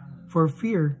living for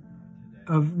fear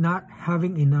of not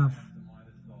having enough.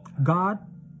 God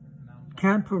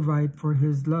can provide for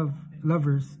his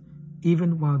lovers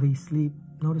even while they sleep.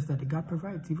 Notice that God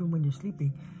provides even when you're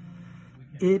sleeping.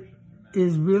 It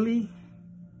is really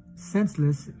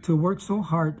senseless to work so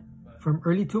hard from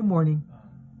early morning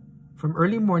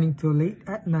till late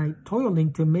at night,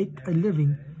 toiling to make a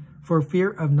living for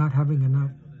fear of not having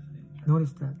enough.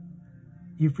 Notice that.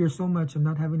 You fear so much of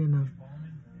not having enough,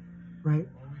 right?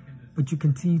 But you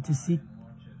continue to seek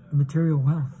material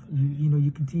wealth.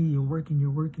 You continue, you're working.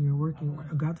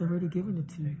 God's already given it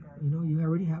to you. You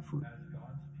already have food,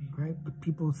 right? But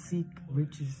people seek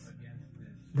riches,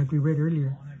 like we read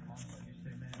earlier.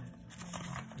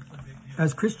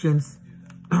 As Christians,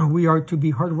 we are to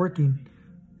be hardworking,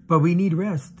 but we need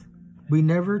rest. We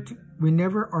never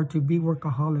are to be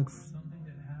workaholics,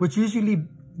 which usually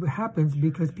happens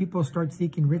because people start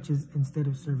seeking riches instead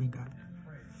of serving God,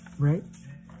 right?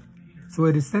 So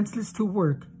it is senseless to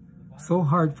work so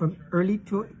hard from early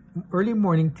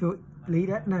morning till late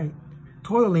at night,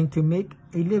 toiling to make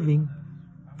a living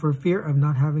for fear of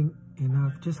not having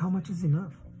enough. Just how much is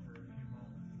enough?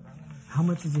 How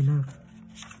much is enough?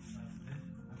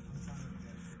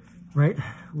 Right?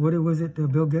 What was it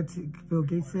Bill Gates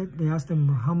said? They asked him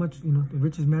how much, the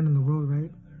richest man in the world,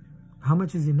 right? How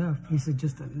much is enough? He said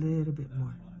just a little bit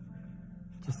more.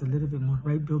 Just a little bit more,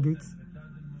 right, Bill Gates?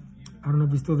 I don't know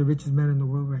if he's still the richest man in the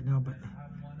world right now,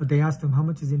 but they asked him how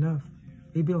much is enough?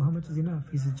 Hey Bill, how much is enough?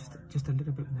 He said just a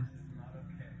little bit more.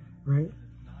 Right?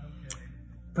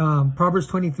 Proverbs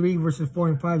 23 verses 4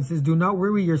 and 5 says, do not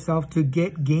worry yourself to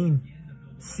get gain.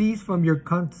 Cease from your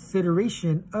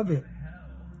consideration of it.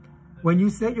 When you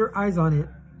set your eyes on it,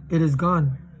 it is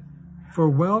gone. For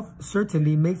wealth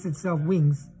certainly makes itself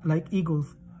wings like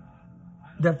eagles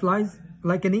that flies,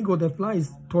 like an eagle that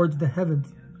flies towards the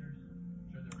heavens.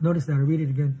 Notice that. I'll read it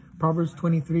again. Proverbs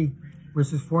 23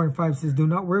 verses 4 and 5 says, do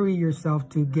not worry yourself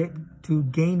to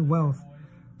gain wealth.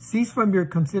 Cease from your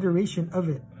consideration of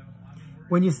it.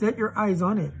 When you set your eyes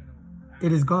on it,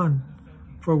 it is gone.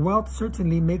 For wealth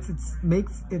certainly makes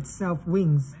itself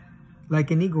wings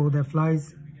like an eagle that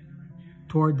flies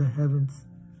toward the heavens.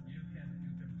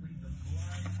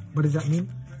 What does that mean?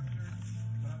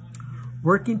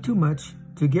 Working too much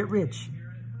to get rich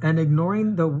and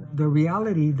ignoring the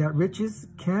reality that riches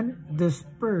can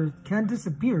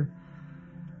disappear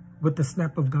with the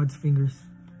snap of God's fingers.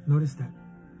 Notice that.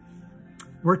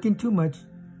 Working too much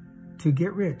to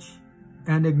get rich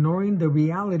and ignoring the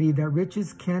reality that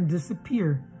riches can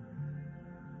disappear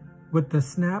with the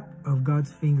snap of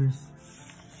God's fingers.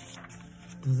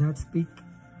 Does that speak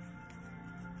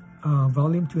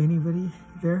volume to anybody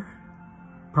there?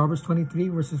 Proverbs 23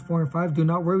 verses 4 and 5. Do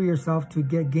not worry yourself to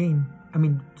get gain.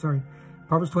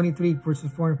 Proverbs 23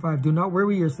 verses 4 and 5. Do not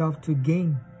worry yourself to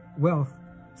gain wealth.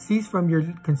 Cease from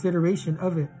your consideration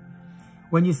of it.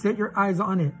 When you set your eyes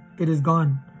on it, it is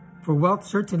gone. For wealth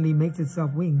certainly makes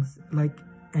itself wings like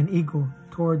an eagle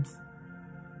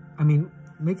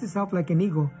makes itself like an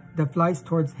eagle that flies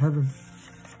towards the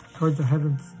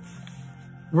heavens.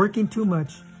 Working too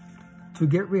much to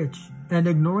get rich and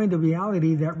ignoring the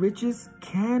reality that riches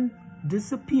can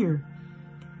disappear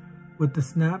with the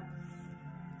snap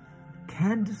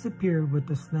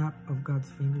of God's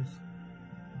fingers.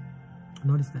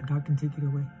 Notice that God can take it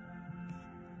away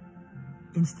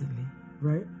instantly,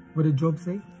 right? What did Job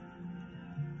say?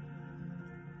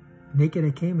 Naked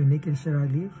I came and naked shall I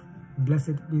leave.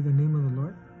 Blessed be the name of the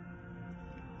Lord.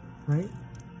 Right?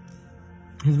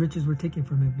 His riches were taken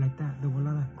from him like that. The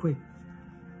walala, quick,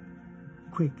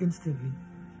 instantly.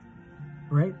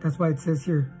 Right? That's why it says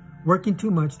here, working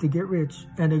too much to get rich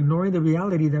and ignoring the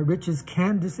reality that riches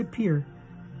can disappear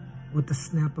with the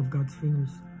snap of God's fingers.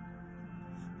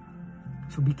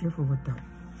 So be careful with that.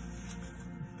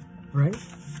 Right?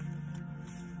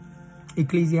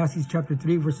 Ecclesiastes chapter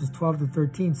 3 verses 12 to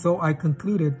 13. So I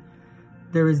concluded,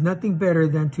 there is nothing better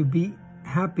than to be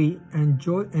happy and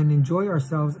enjoy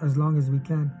ourselves as long as we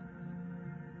can.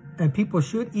 And people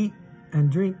should eat and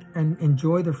drink and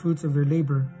enjoy the fruits of their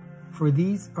labor, for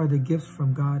these are the gifts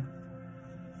from God.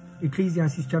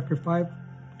 Ecclesiastes chapter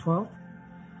 5:12.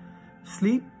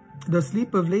 The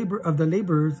sleep of the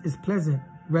laborers is pleasant,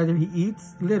 whether he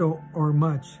eats little or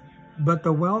much, but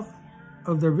the wealth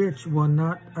of the rich will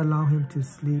not allow him to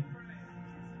sleep.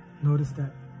 Notice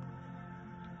that.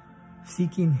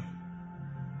 Seeking,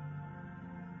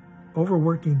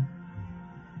 overworking,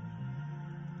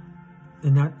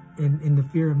 and not in the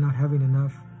fear of not having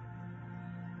enough.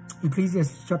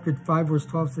 Ecclesiastes chapter 5 verse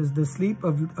 12 says, the sleep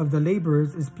of the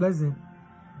laborers is pleasant,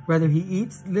 whether he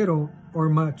eats little or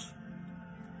much,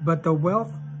 but the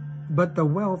wealth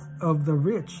of the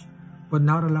rich would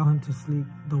not allow him to sleep.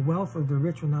 The wealth of the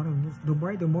rich will not allow him to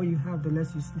sleep. The more you have, the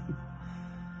less you sleep.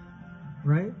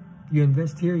 Right? You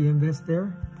invest here, you invest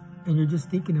there, and you're just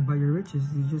thinking about your riches.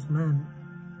 You just, man,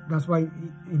 that's why,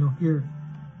 here,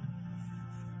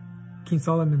 King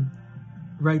Solomon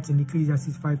writes in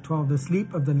Ecclesiastes 5:12, the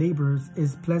sleep of the laborers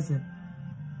is pleasant,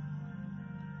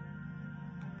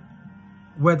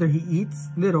 whether he eats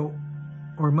little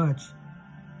or much.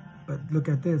 But look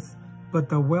at this. But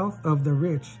the wealth of the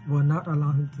rich will not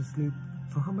allow him to sleep.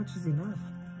 So how much is enough?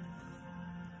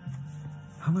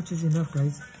 How much is enough,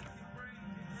 guys?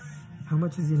 How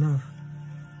much is enough?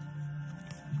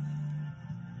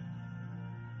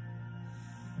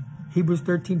 Hebrews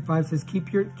 13:5 says,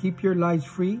 keep your lives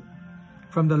free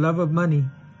from the love of money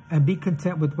and be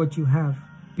content with what you have,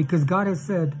 because God has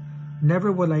said,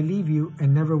 never will I leave you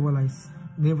and never will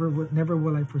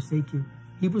I forsake you.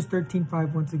 Hebrews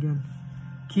 13:5 once again.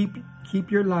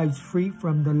 Keep your lives free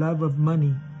from the love of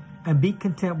money and be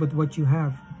content with what you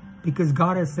have, because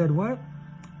God has said what?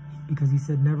 Because he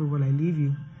said, never will I leave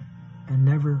you and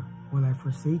never will I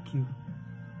forsake you.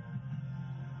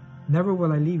 Never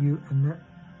will I leave you and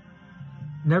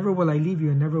never will I leave you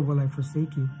and never will I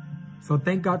forsake you. So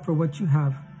thank God for what you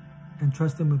have and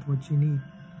trust him with what you need.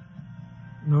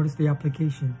 Notice the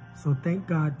application. So thank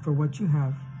God for what you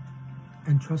have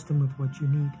and trust him with what you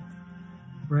need.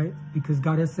 Right? Because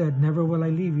God has said, never will I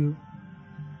leave you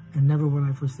and never will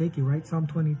I forsake you. Right? Psalm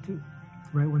 22.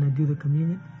 Right? When I do the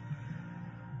communion,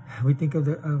 we think of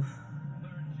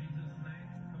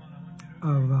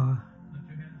of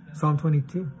Psalm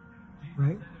 22,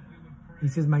 right? He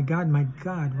says, my God,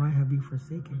 why have you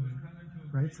forsaken me?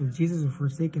 Right? So Jesus was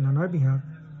forsaken on our behalf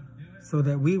so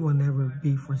that we will never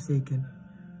be forsaken.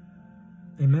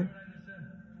 Amen?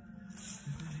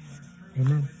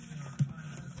 Amen.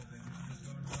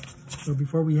 So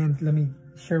before we end, let me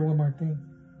share one more thing.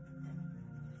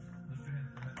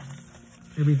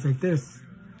 It reads like this.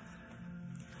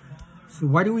 So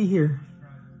why do we hear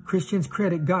Christians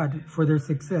credit God for their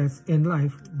success in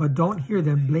life, but don't hear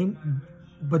them blame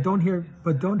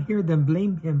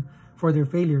him for their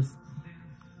failures?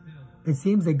 It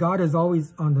seems that God is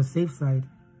always on the safe side.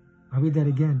 I'll read that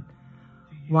again.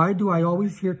 Why do I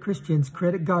always hear Christians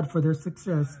credit God for their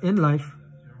success in life,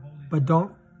 but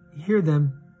don't hear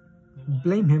them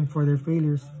blame him for their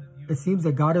failures? It seems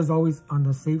that God is always on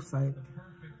the safe side.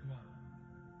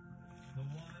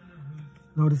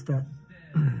 Notice that.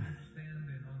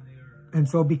 And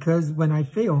so because when I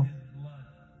fail,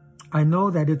 I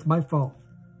know that it's my fault.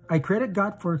 I credit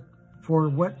God for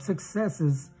what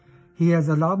successes he has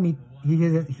allowed me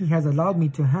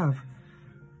to have,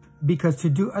 because to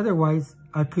do otherwise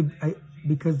could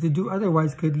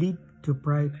lead to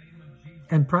pride.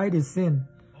 And pride is sin.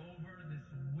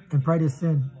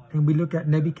 And we look at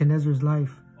Nebuchadnezzar's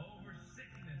life.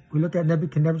 We look at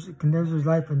Nebuchadnezzar's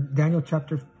life in Daniel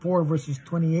chapter 4, verses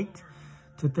 28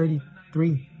 to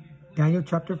 33. Daniel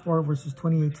chapter 4, verses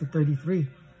 28 to 33.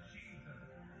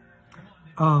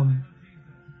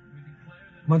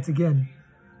 Once again,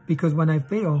 because when I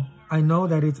fail, I know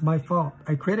that it's my fault.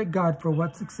 I credit God for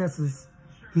what successes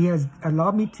he has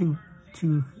allowed me to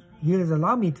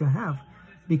have,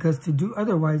 because to do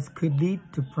otherwise could lead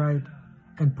to pride,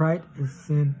 and pride is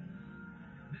sin.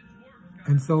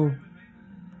 And so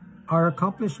our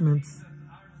accomplishments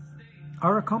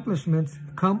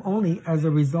come only as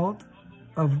a result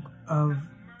of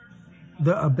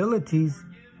the abilities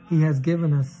he has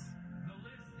given us.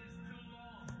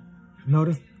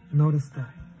 Notice that.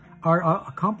 Our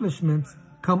accomplishments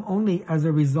come only as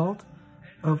a result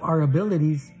of our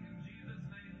abilities,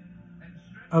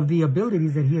 of the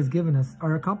abilities that he has given us.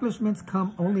 Our accomplishments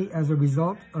come only as a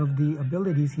result of the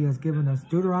abilities he has given us.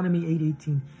 Deuteronomy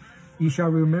 8:18. You shall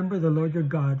remember the Lord your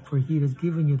God, for he has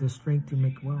given you the strength to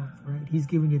make wealth, right? He's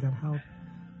given you that help.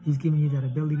 He's given you that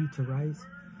ability to rise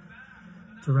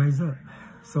up.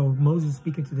 So Moses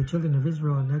speaking to the children of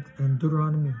Israel in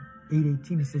Deuteronomy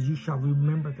 8:18, he says, you shall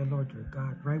remember the Lord your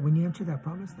God, right? When you enter that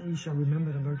promise, then you shall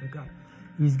remember the Lord your God.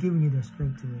 He's giving you the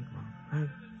strength to make wealth, right?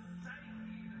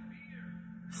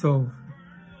 So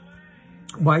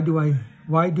why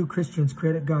do Christians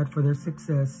credit God for their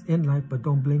success in life, but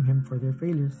don't blame him for their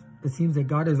failures? It seems that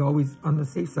God is always on the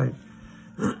safe side.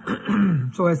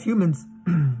 So as humans,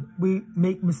 we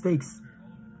make mistakes.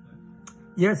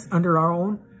 Yes, under our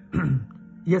own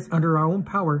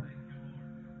power,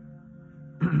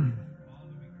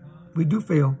 we do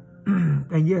fail.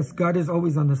 And yes, God is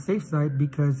always on the safe side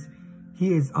because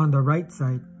he is on the right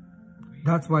side.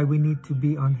 That's why we need to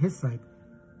be on his side.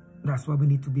 That's why we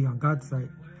need to be on God's side.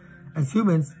 As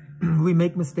humans, we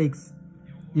make mistakes.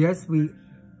 Yes,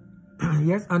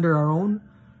 under our own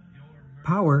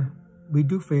power, we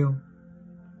do fail.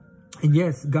 And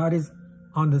yes, God is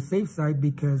on the safe side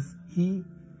because he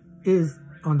is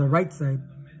on the right side.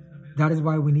 That is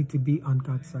why we need to be on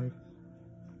God's side.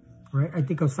 Right? I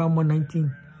think of Psalm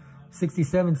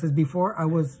 119:67 says, before I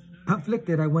was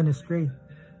afflicted, I went astray,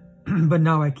 but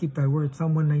now I keep thy word.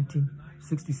 Psalm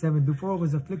 119:67, before I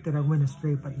was afflicted, I went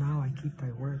astray, but now I keep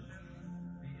thy word.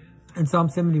 And Psalm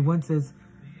 71 says,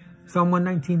 Psalm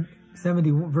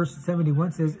 119:70, verse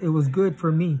 71 says, it was good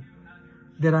for me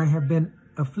that I have been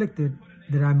afflicted,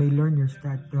 that I may learn your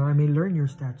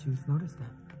statutes. Notice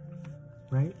that,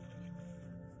 right?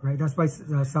 Right. That's why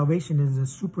salvation is a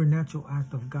supernatural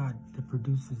act of God that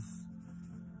produces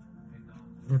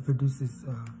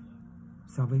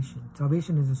salvation.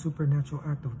 Salvation is a supernatural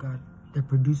act of God that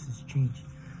produces change.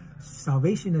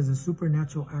 Salvation is a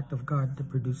supernatural act of God that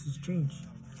produces change.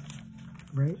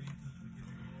 Right?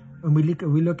 When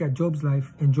we look at Job's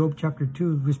life in Job chapter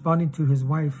 2, responding to his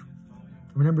wife.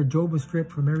 Remember, Job was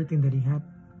stripped from everything that he had.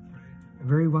 A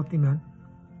very wealthy man.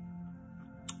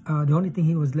 The only thing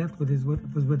he was left with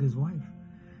was with his wife.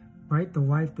 Right? The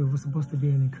wife that was supposed to be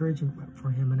an encouragement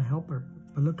for him and a helper.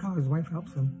 But look how his wife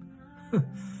helps him.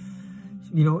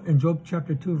 You know, in Job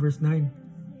chapter 2, verse 9,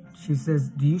 she says,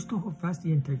 do you still hold fast to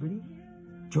your integrity?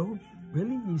 Job,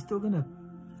 really? You still going to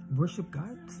worship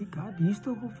God? Seek God? Do you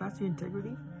still hold fast to your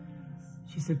integrity?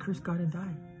 She said, curse God and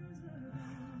die.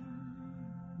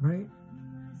 Right?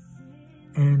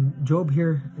 And Job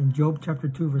here in Job chapter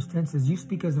 2 verse 10 says, you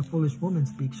speak as a foolish woman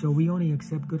speaks. Shall we only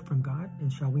accept good from God,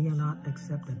 and shall we not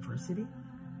accept adversity?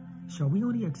 Shall we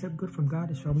only accept good from God,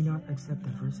 and shall we not accept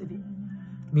adversity?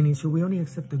 Meaning, shall we only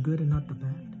accept the good and not the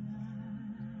bad?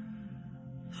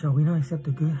 Shall we not accept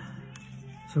the good?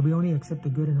 Shall we only accept the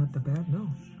good and not the bad? No.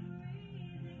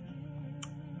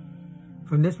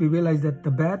 From this we realize that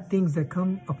the bad things that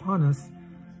come upon us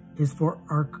is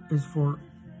for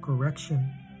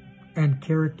correction and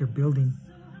character building.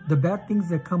 The bad things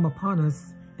that come upon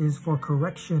us is for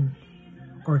correction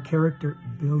or character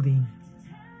building.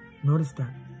 Notice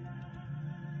that.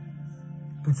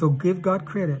 And so give God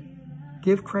credit,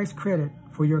 give Christ credit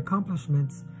for your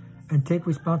accomplishments, and take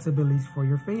responsibilities for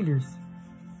your failures.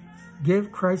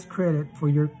 Give Christ credit for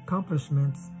your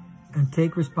accomplishments and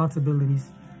take responsibilities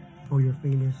for your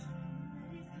failures.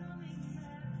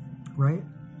 Right?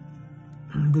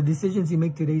 The decisions you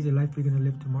make today is the life you're going to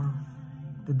live tomorrow.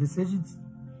 The decisions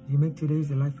you make today is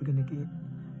the life you're going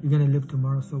to live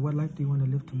tomorrow. So what life do you want to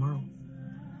live tomorrow?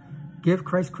 Give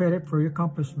Christ credit for your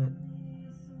accomplishment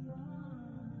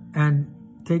and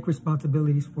take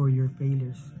responsibilities for your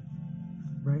failures.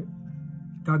 Right?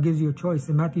 God gives you a choice.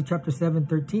 In Matthew chapter 7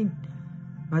 verse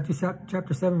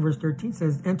 13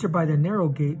 says, enter by the narrow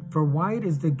gate, for wide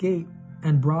is the gate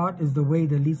and broad is the way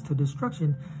that leads to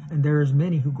destruction, and there is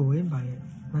many who go in by it.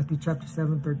 Matthew chapter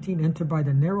 7:13, enter by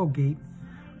the narrow gate,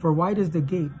 for wide is the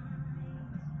gate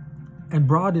and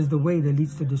broad is the way that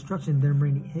leads to destruction. There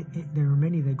are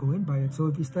many that go in by it. So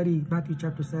if you study Matthew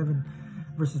chapter 7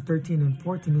 verses 13 and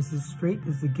 14, it says, straight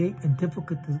is the gate and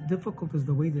difficult is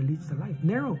the way that leads to life.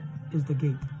 Narrow is the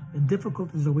gate and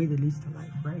difficult is the way that leads to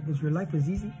life, right? If your life is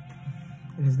easy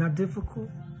and it's not difficult,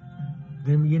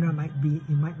 then you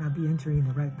might not be entering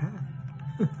the right path.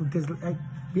 Because like,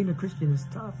 being a Christian is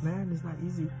tough, man. It's not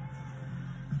easy.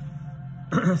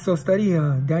 So study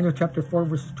Daniel chapter 4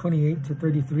 verses 28 to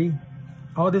 33.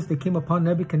 All this that came upon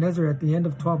Nebuchadnezzar at the end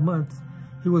of 12 months.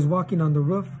 He was walking on the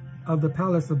roof of the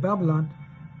palace of Babylon.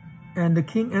 And the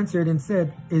king answered and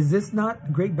said, is this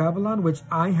not great Babylon, which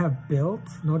I have built?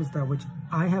 Notice that, which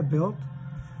I have built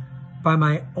by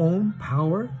my own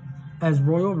power as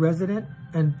royal resident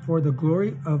and for the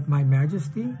glory of my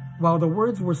majesty? While the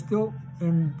words were still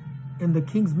in the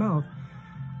king's mouth,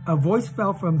 a voice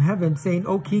fell from heaven saying,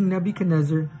 O King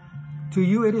Nebuchadnezzar, to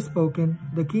you it is spoken,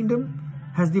 the kingdom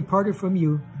has departed from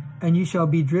you, and you shall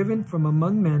be driven from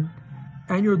among men,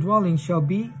 and your dwelling shall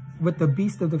be with the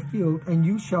beasts of the field, and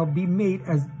you shall be made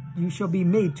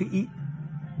to eat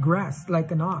grass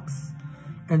like an ox.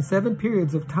 And 7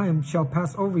 periods of time shall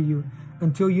pass over you,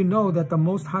 until you know that the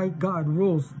Most High God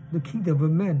rules the kingdom of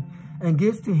men, and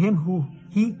gives to him who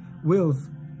he wills.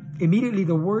 Immediately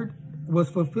the word was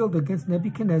fulfilled against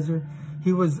Nebuchadnezzar.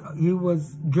 He was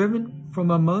driven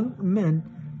from among men,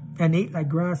 and ate like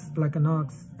grass like an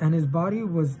ox, and his body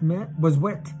was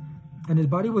wet, and his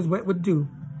body was wet with dew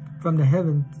from the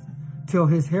heavens, till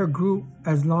his hair grew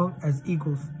as long as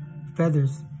eagle's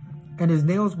feathers, and his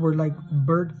nails were like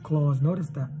bird claws. Notice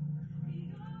that.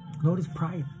 Notice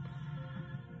pride.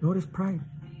 Notice pride.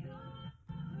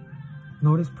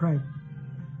 Notice pride.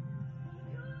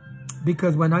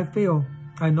 Because when I fail,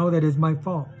 I know that it's my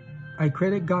fault. I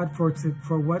credit God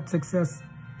for what success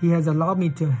he has allowed me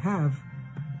to have,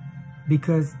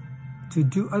 because to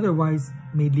do otherwise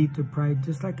may lead to pride,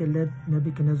 just like it led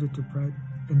Nebuchadnezzar to pride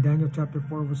in Daniel chapter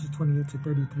 4 verses 28 to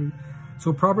 33.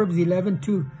 So Proverbs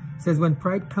 11:2 says, when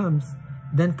pride comes,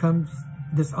 then comes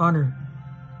dishonor,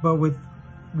 but with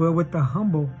the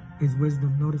humble is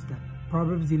wisdom. Notice that.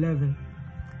 Proverbs 11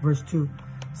 verse 2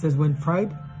 says, when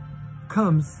pride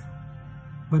comes,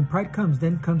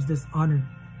 then comes dishonor,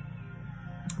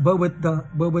 but with the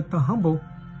humble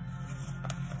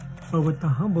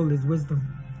is wisdom.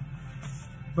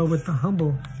 But with the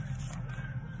humble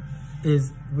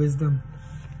is wisdom.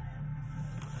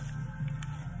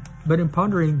 But in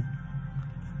pondering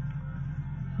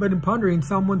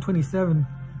Psalm 127,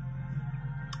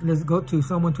 let's go to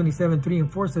Psalm 127, 3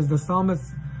 and 4 says, the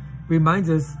psalmist reminds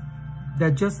us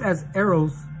that just as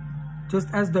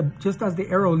the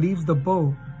arrow leaves the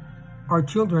bow, our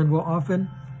children will often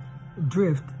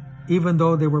drift, even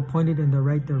though they were pointed in the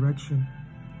right direction.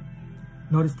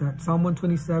 Notice that. Psalm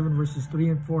 127 verses 3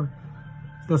 and 4.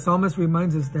 The psalmist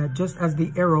reminds us that just as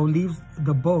the arrow leaves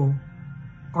the bow,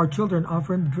 our children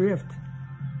often drift,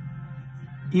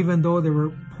 even though they were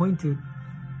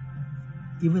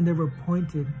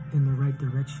pointed in the right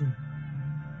direction.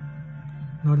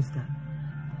 Notice that.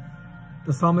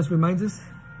 The psalmist reminds us,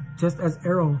 just as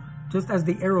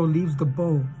the arrow leaves the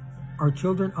bow, our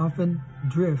children often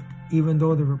drift, even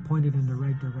though they were pointed in the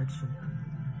right direction.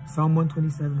 Psalm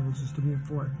 127, verses 3 and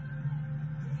 4.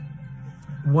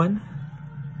 1.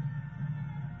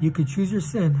 You could choose your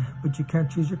sin, but you can't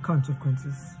choose your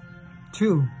consequences.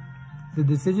 2. The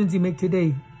decisions you make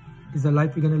today is the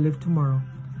life you're going to live tomorrow.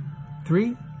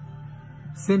 3.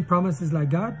 Sin promises like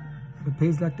God, but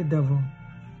pays like the devil.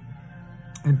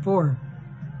 And 4.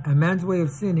 A man's way of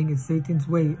sinning is Satan's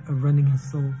way of running his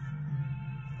soul.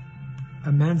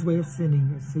 A man's way of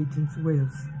sinning is Satan's way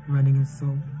of running his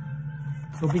soul.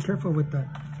 So be careful with that.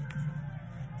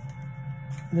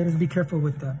 Let us be careful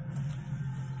with that.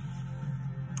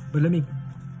 But let me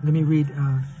read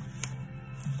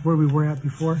where we were at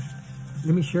before.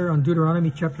 Let me share on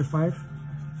Deuteronomy chapter 5.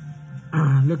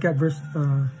 Look at verse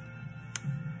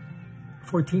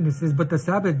 14. It says, "But the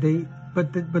Sabbath day,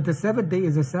 but the seventh day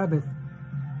is a Sabbath,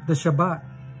 the Shabbat,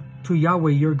 to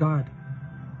Yahweh your God."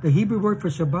 The Hebrew word for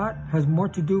Shabbat has more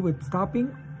to do with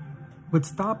stopping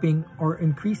or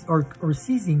increase or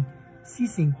ceasing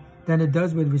than it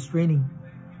does with restraining.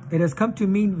 It has come to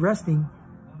mean resting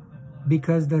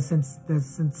because the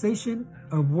sensation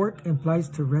of work implies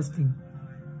to resting.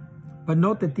 But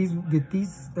note that these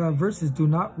verses do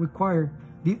not require.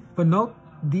 But note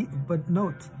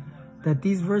that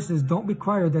these verses don't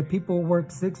require that people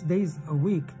work 6 days a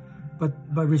week, but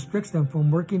restricts them from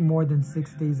working more than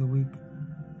 6 days a week.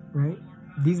 Right?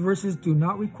 These verses do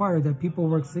not require that people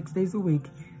work 6 days a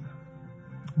week,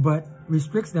 but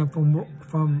restricts them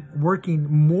from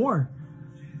working more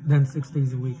than 6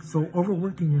 days a week. So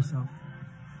overworking yourself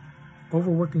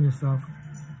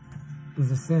is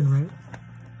a sin, right?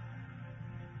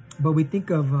 But we think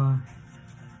of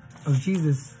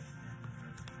Jesus.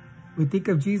 We think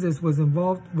of Jesus was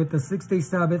involved with the 6-day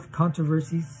Sabbath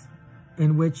controversies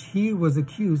in which he was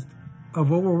accused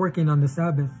of overworking on the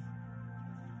Sabbath.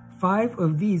 5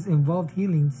 of these involved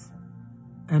healings,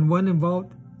 and one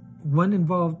involved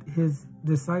his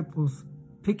disciples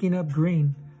picking up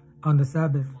grain on the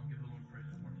Sabbath.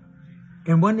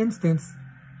 In one instance,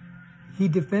 he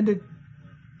defended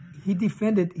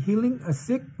healing a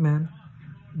sick man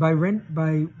by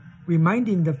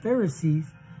reminding the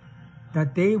Pharisees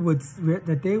that they would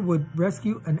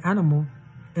rescue an animal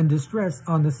in distress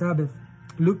on the Sabbath.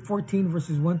 Luke 14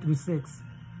 verses 1 through 6.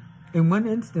 In one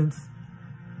instance,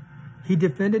 he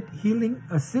defended healing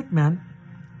a sick man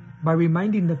by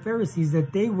reminding the Pharisees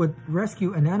that they would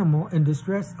rescue an animal in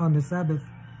distress on the Sabbath.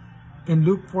 In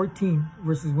Luke 14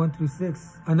 verses 1 through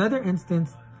 6. Another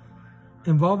instance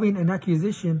involving an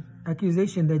accusation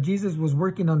that Jesus was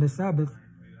working on the Sabbath.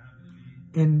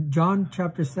 In John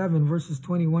chapter 7 verses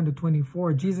 21 to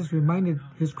 24, Jesus reminded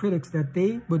his critics that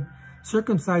they would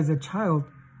circumcise a child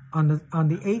on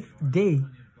the 8th day,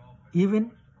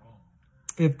 even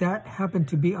if that happened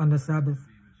to be on the Sabbath.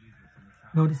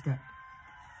 Notice that.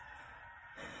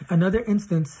 Another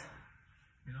instance,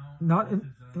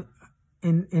 in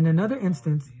another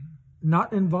instance,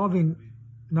 not involving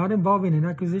an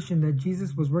accusation that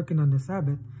Jesus was working on the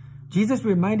Sabbath, Jesus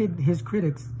reminded his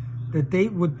critics that they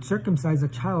would circumcise a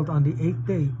child on the 8th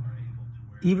day,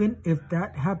 even if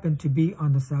that happened to be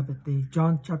on the Sabbath day.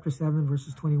 John chapter 7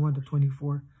 verses 21 to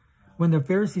 24. When the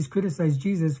Pharisees criticized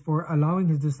Jesus for allowing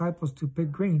his disciples to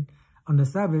pick grain on the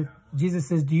Sabbath, Jesus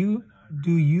says, do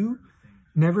you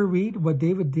never read what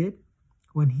David did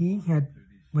when he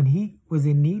was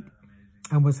in need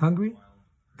and was hungry,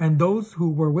 and those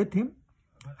who were with him,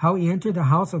 how he entered the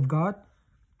house of God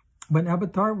when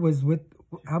Abiathar was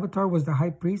the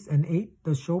high priest and ate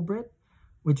the showbread,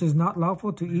 which is not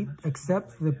lawful to eat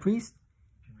except for the priest,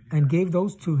 and gave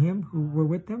those to him who were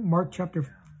with him. Mark chapter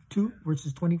 2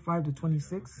 verses 25 to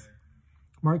 26.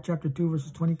 Mark chapter 2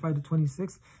 verses 25 to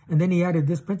 26. And then he added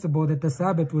this principle, that the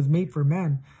Sabbath was made for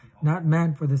man, not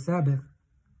man for the Sabbath.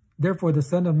 Therefore the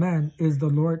Son of Man is the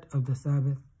Lord of the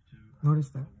Sabbath. Notice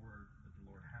that.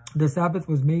 The Sabbath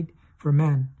was made for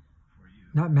man,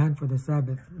 not man for the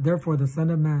Sabbath. Therefore the Son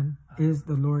of Man is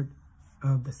the Lord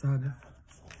of the Sabbath.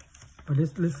 But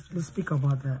let's speak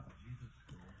about that.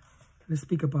 Let's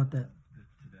speak about that.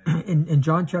 In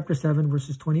John chapter 7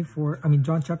 verses 23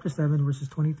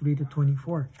 to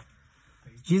 24.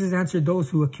 Jesus answered those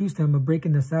who accused him of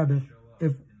breaking the Sabbath.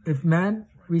 If man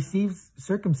receives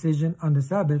circumcision on the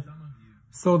Sabbath,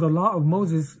 so the law of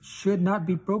Moses should not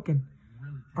be broken.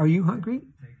 Are you hungry?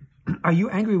 Are you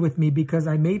angry with me because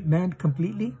I made man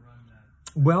completely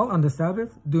well on the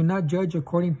Sabbath? Do not judge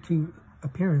according to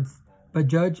appearance, but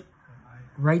judge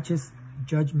righteous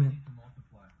judgment.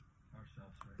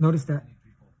 Notice that.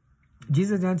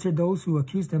 Jesus answered those who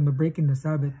accused him of breaking the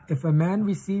Sabbath. If a man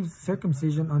receives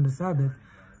circumcision on the Sabbath,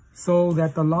 so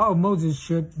that the law of Moses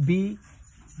should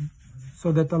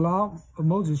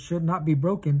not be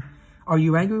broken, Are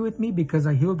you angry with me because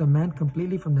I healed a man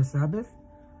completely from the Sabbath?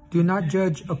 Do not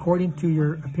judge according to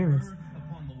your appearance,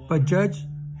 but judge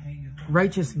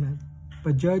righteous men,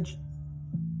 but judge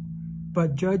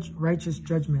righteous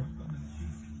judgment.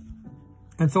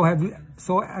 And so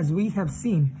as we have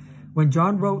seen, when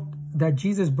John wrote that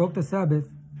Jesus broke the Sabbath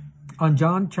on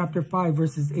John chapter 5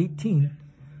 verses 18,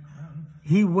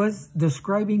 he was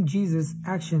describing Jesus'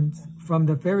 actions from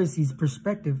the Pharisees'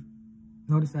 perspective.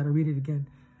 Notice that, I'll read it again.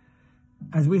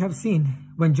 As we have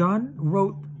seen, when John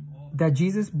wrote that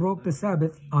Jesus broke the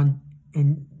Sabbath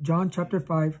in John chapter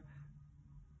 5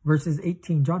 verses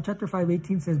 18, John chapter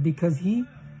 5:18 says, because he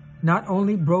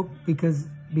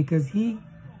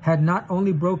had not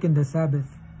only broken the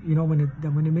Sabbath. You know, when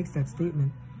it makes that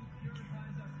statement,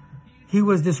 he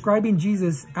was describing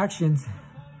Jesus' actions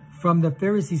from the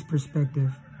Pharisees'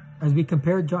 perspective, as we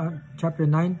compare John chapter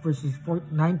 9 verses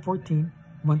 9:14,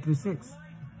 1 through 6.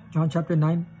 John chapter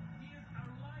 9,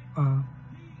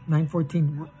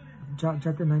 9:14,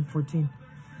 chapter 9:14.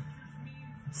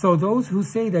 So those who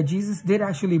say that Jesus did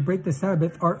actually break the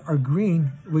Sabbath are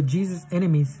agreeing with Jesus'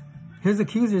 enemies. His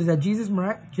accusers that Jesus'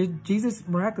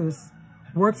 miraculous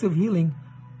works of healing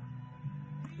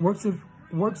were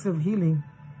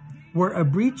a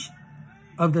breach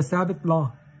of the Sabbath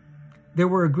law. They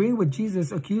were agreeing with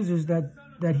Jesus' accusers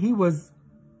that he was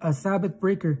a Sabbath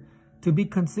breaker. To be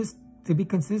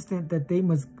consistent, that they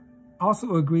must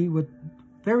also agree with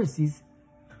Pharisees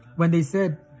when they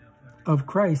said of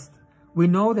Christ, we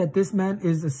know that this man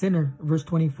is a sinner, verse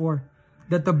 24,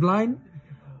 that the blind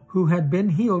who had been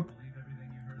healed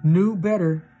knew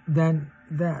better than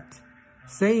that,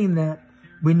 saying that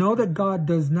we know that God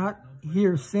does not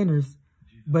hear sinners,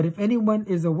 but if anyone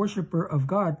is a worshiper of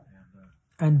God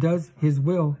and does his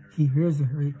will, he hears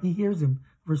him.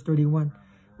 Verse 31.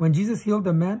 When Jesus healed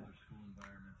a man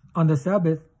on the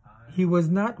Sabbath, he was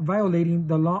not violating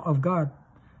the law of God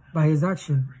by his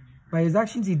action. By his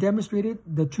actions, he demonstrated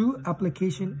the true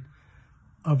application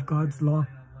of God's law,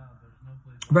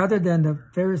 rather than the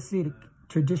Pharisaic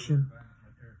tradition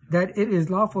that it is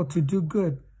lawful to do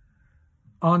good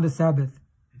on the Sabbath.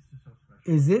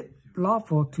 Is it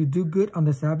lawful to do good on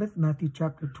the Sabbath? Matthew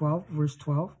chapter 12, verse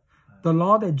 12. The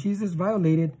law that Jesus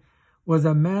violated was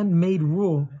a man-made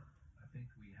rule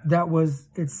that was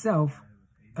itself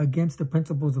against the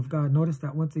principles of God. Notice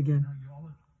that once again.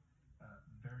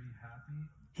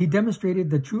 He demonstrated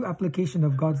the true application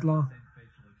of God's law,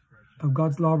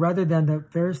 rather than the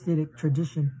Pharisaic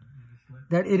tradition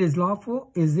that it is lawful.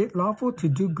 Is it lawful to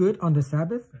do good on the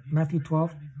Sabbath? Matthew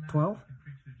 12, 12.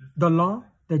 The law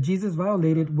that Jesus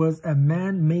violated was a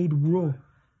man-made rule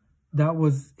that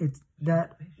was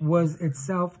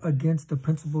itself against the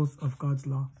principles of God's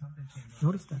law.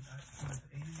 Notice that.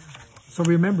 So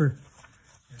remember,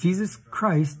 Jesus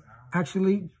Christ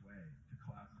actually,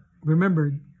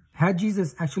 had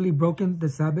Jesus actually broken the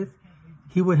Sabbath,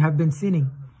 he would have been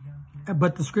sinning.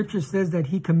 But the scripture says that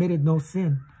he committed no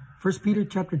sin. 1 Peter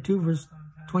chapter 2, verse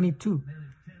 22.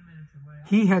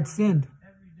 He had sinned.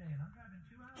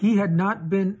 He had not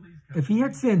been, if he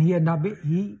had sinned,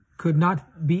 he could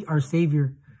not be our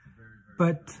Savior.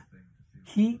 But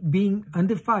he, being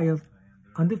undefiled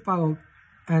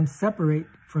and separate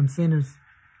from sinners,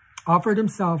 offered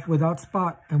himself without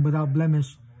spot and without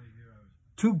blemish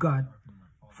to God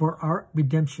for our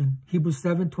redemption. Hebrews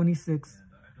 7:26,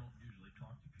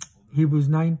 Hebrews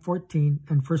 9:14,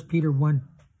 and 1 Peter 1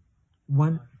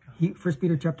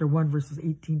 chapter 1 verses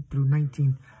 18 through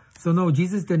 19. So no,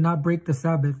 Jesus did not break the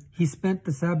Sabbath. He spent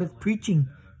the Sabbath preaching,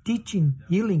 teaching,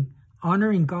 healing,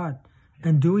 honoring God,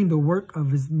 and doing the work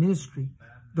of his ministry,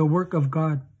 the work of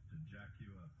God.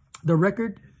 The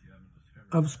record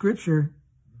of Scripture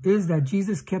is that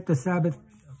Jesus kept the Sabbath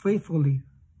faithfully,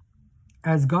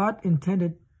 as God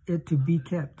intended it to be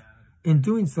kept. In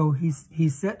doing so, he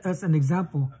set us an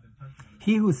example.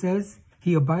 He who says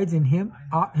he abides in him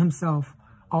ought himself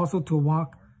also to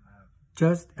walk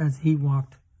just as he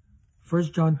walked.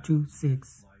 1 John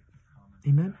 2:6.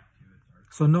 Amen.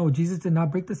 So no, Jesus did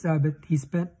not break the Sabbath. He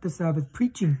spent the Sabbath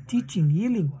preaching, teaching,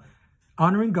 healing,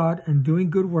 honoring God, and doing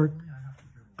good work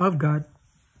of God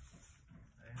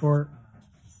for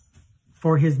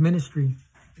his ministry.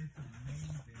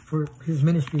 For his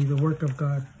ministry, the work of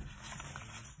God.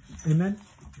 Amen.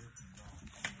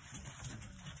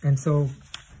 And so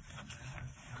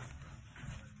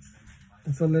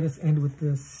let us end with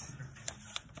this.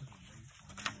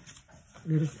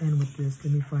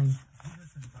 Let me find.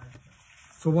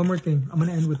 So one more thing. I'm going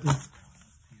to end with this.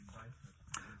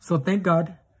 So thank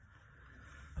God.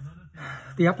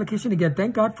 The application again.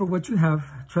 Thank God for what you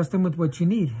have. Trust him with what you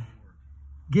need.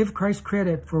 Give Christ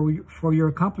credit for your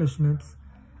accomplishments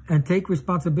and take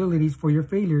responsibilities for your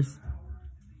failures.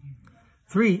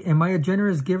 3, am I a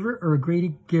generous giver or a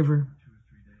greedy giver?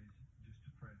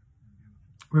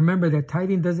 Remember that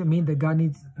tithing doesn't mean that God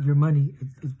needs your money.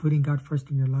 It's putting God first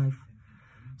in your life.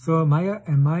 So am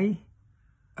I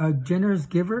a generous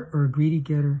giver or a greedy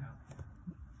getter?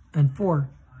 And 4,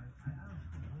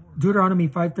 Deuteronomy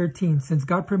 5:13. Since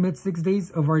God permits 6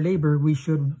 days of our labor, we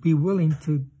should be willing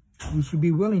to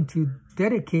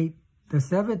dedicate the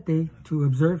 7th day to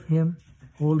observe Him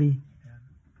holy.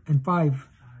 And 5,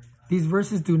 these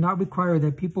verses do not require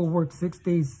that people work 6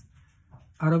 days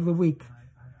out of the week,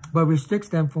 but restricts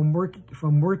them from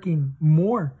working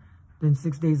more than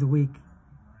 6 days a week,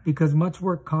 because much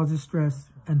work causes stress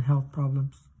and health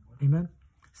problems. Amen.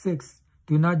 6,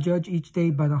 do not judge each day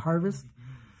by the harvest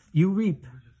you reap,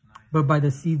 but by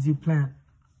the seeds you plant.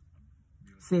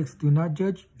 6, do not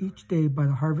judge each day by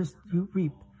the harvest you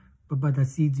reap, but by the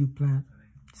seeds you plant.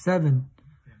 7,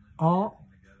 all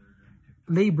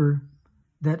labor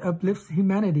that uplifts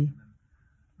humanity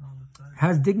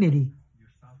has dignity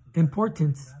and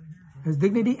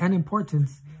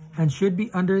importance, and should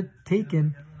be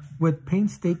undertaken with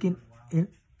painstaking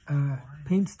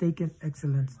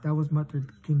excellence. That was Martin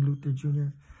King Luther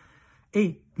Jr.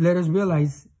 8, let us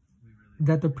realize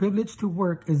that the privilege to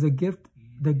work is a gift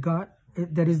that God,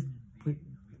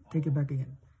 take it back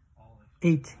again.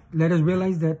 8, let us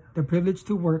realize that the privilege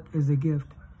to work is a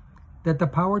gift, that the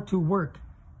power to work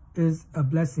is a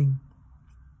blessing,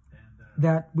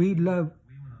 that the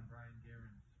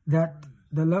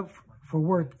love for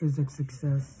work is a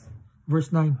success.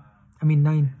 Verse 9.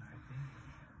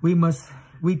 We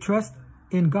trust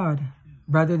in God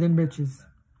rather than riches.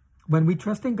 When we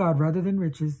trust in God rather than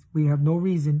riches, we have no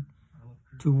reason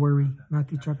to worry.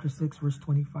 Matthew chapter 6, verse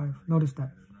 25. Notice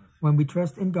that. When we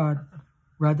trust in God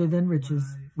rather than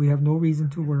riches, we have no reason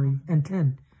to worry. And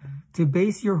 10, to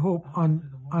base your hope on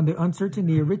the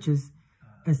uncertainty of riches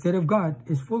instead of God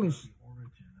is foolish.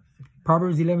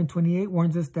 Proverbs 11:28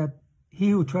 warns us that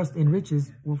he who trusts in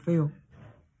riches will fail.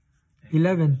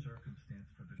 11,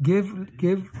 give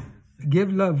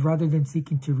love rather than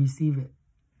seeking to receive it.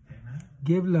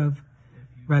 Give love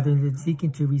rather than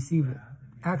seeking to receive it.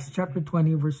 Acts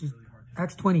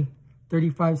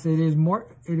 20:35 says it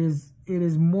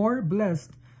is more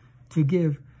blessed to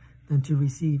give than to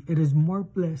receive. It is more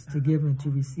blessed to give than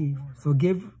to receive. So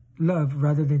give love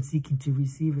rather than seeking to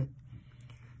receive it.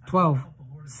 12,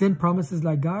 sin promises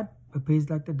like God, but pays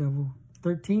like the devil.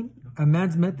 13, a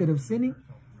man's method of sinning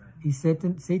is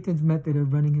Satan's method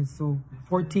of running his soul.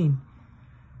 14,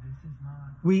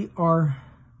 we are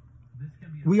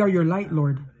your light,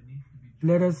 Lord.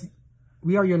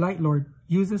 We are your light, Lord.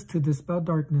 Use us to dispel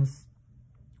darkness.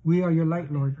 We are your light,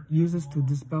 Lord. Use us to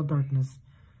dispel darkness.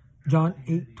 John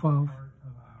 8:12.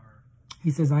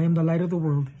 He says, I am the light of the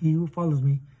world. He who follows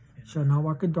me shall not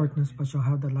walk in darkness, but shall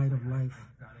have the light of life.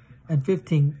 And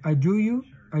 15, I drew you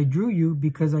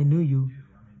because I knew you.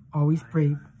 Always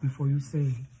pray before you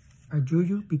say. I drew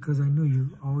you because I knew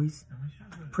you. Always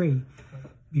pray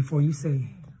before you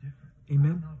say.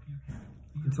 Amen.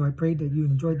 And so I pray that you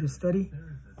enjoyed this study.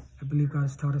 I believe God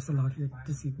has taught us a lot here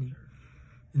this evening.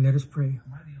 And let us pray.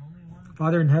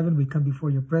 Father in heaven, we come before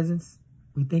your presence.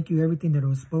 We thank you everything that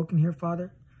was spoken here,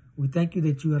 Father. We thank you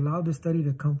that you allowed this study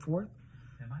to come forth.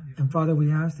 And Father, we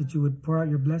ask that you would pour out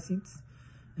your blessings.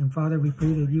 And Father, we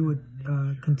pray that you would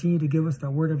continue to give us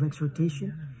that word of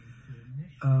exhortation.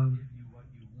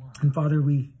 And Father,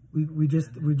 we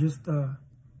just are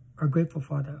grateful,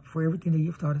 Father, for everything that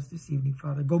you've taught us this evening,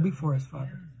 Father. Go before us,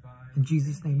 Father. In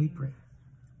Jesus' name we pray.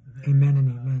 Amen and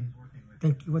amen.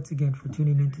 Thank you once again for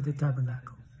tuning into the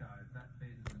Tabernacle.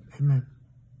 Amen.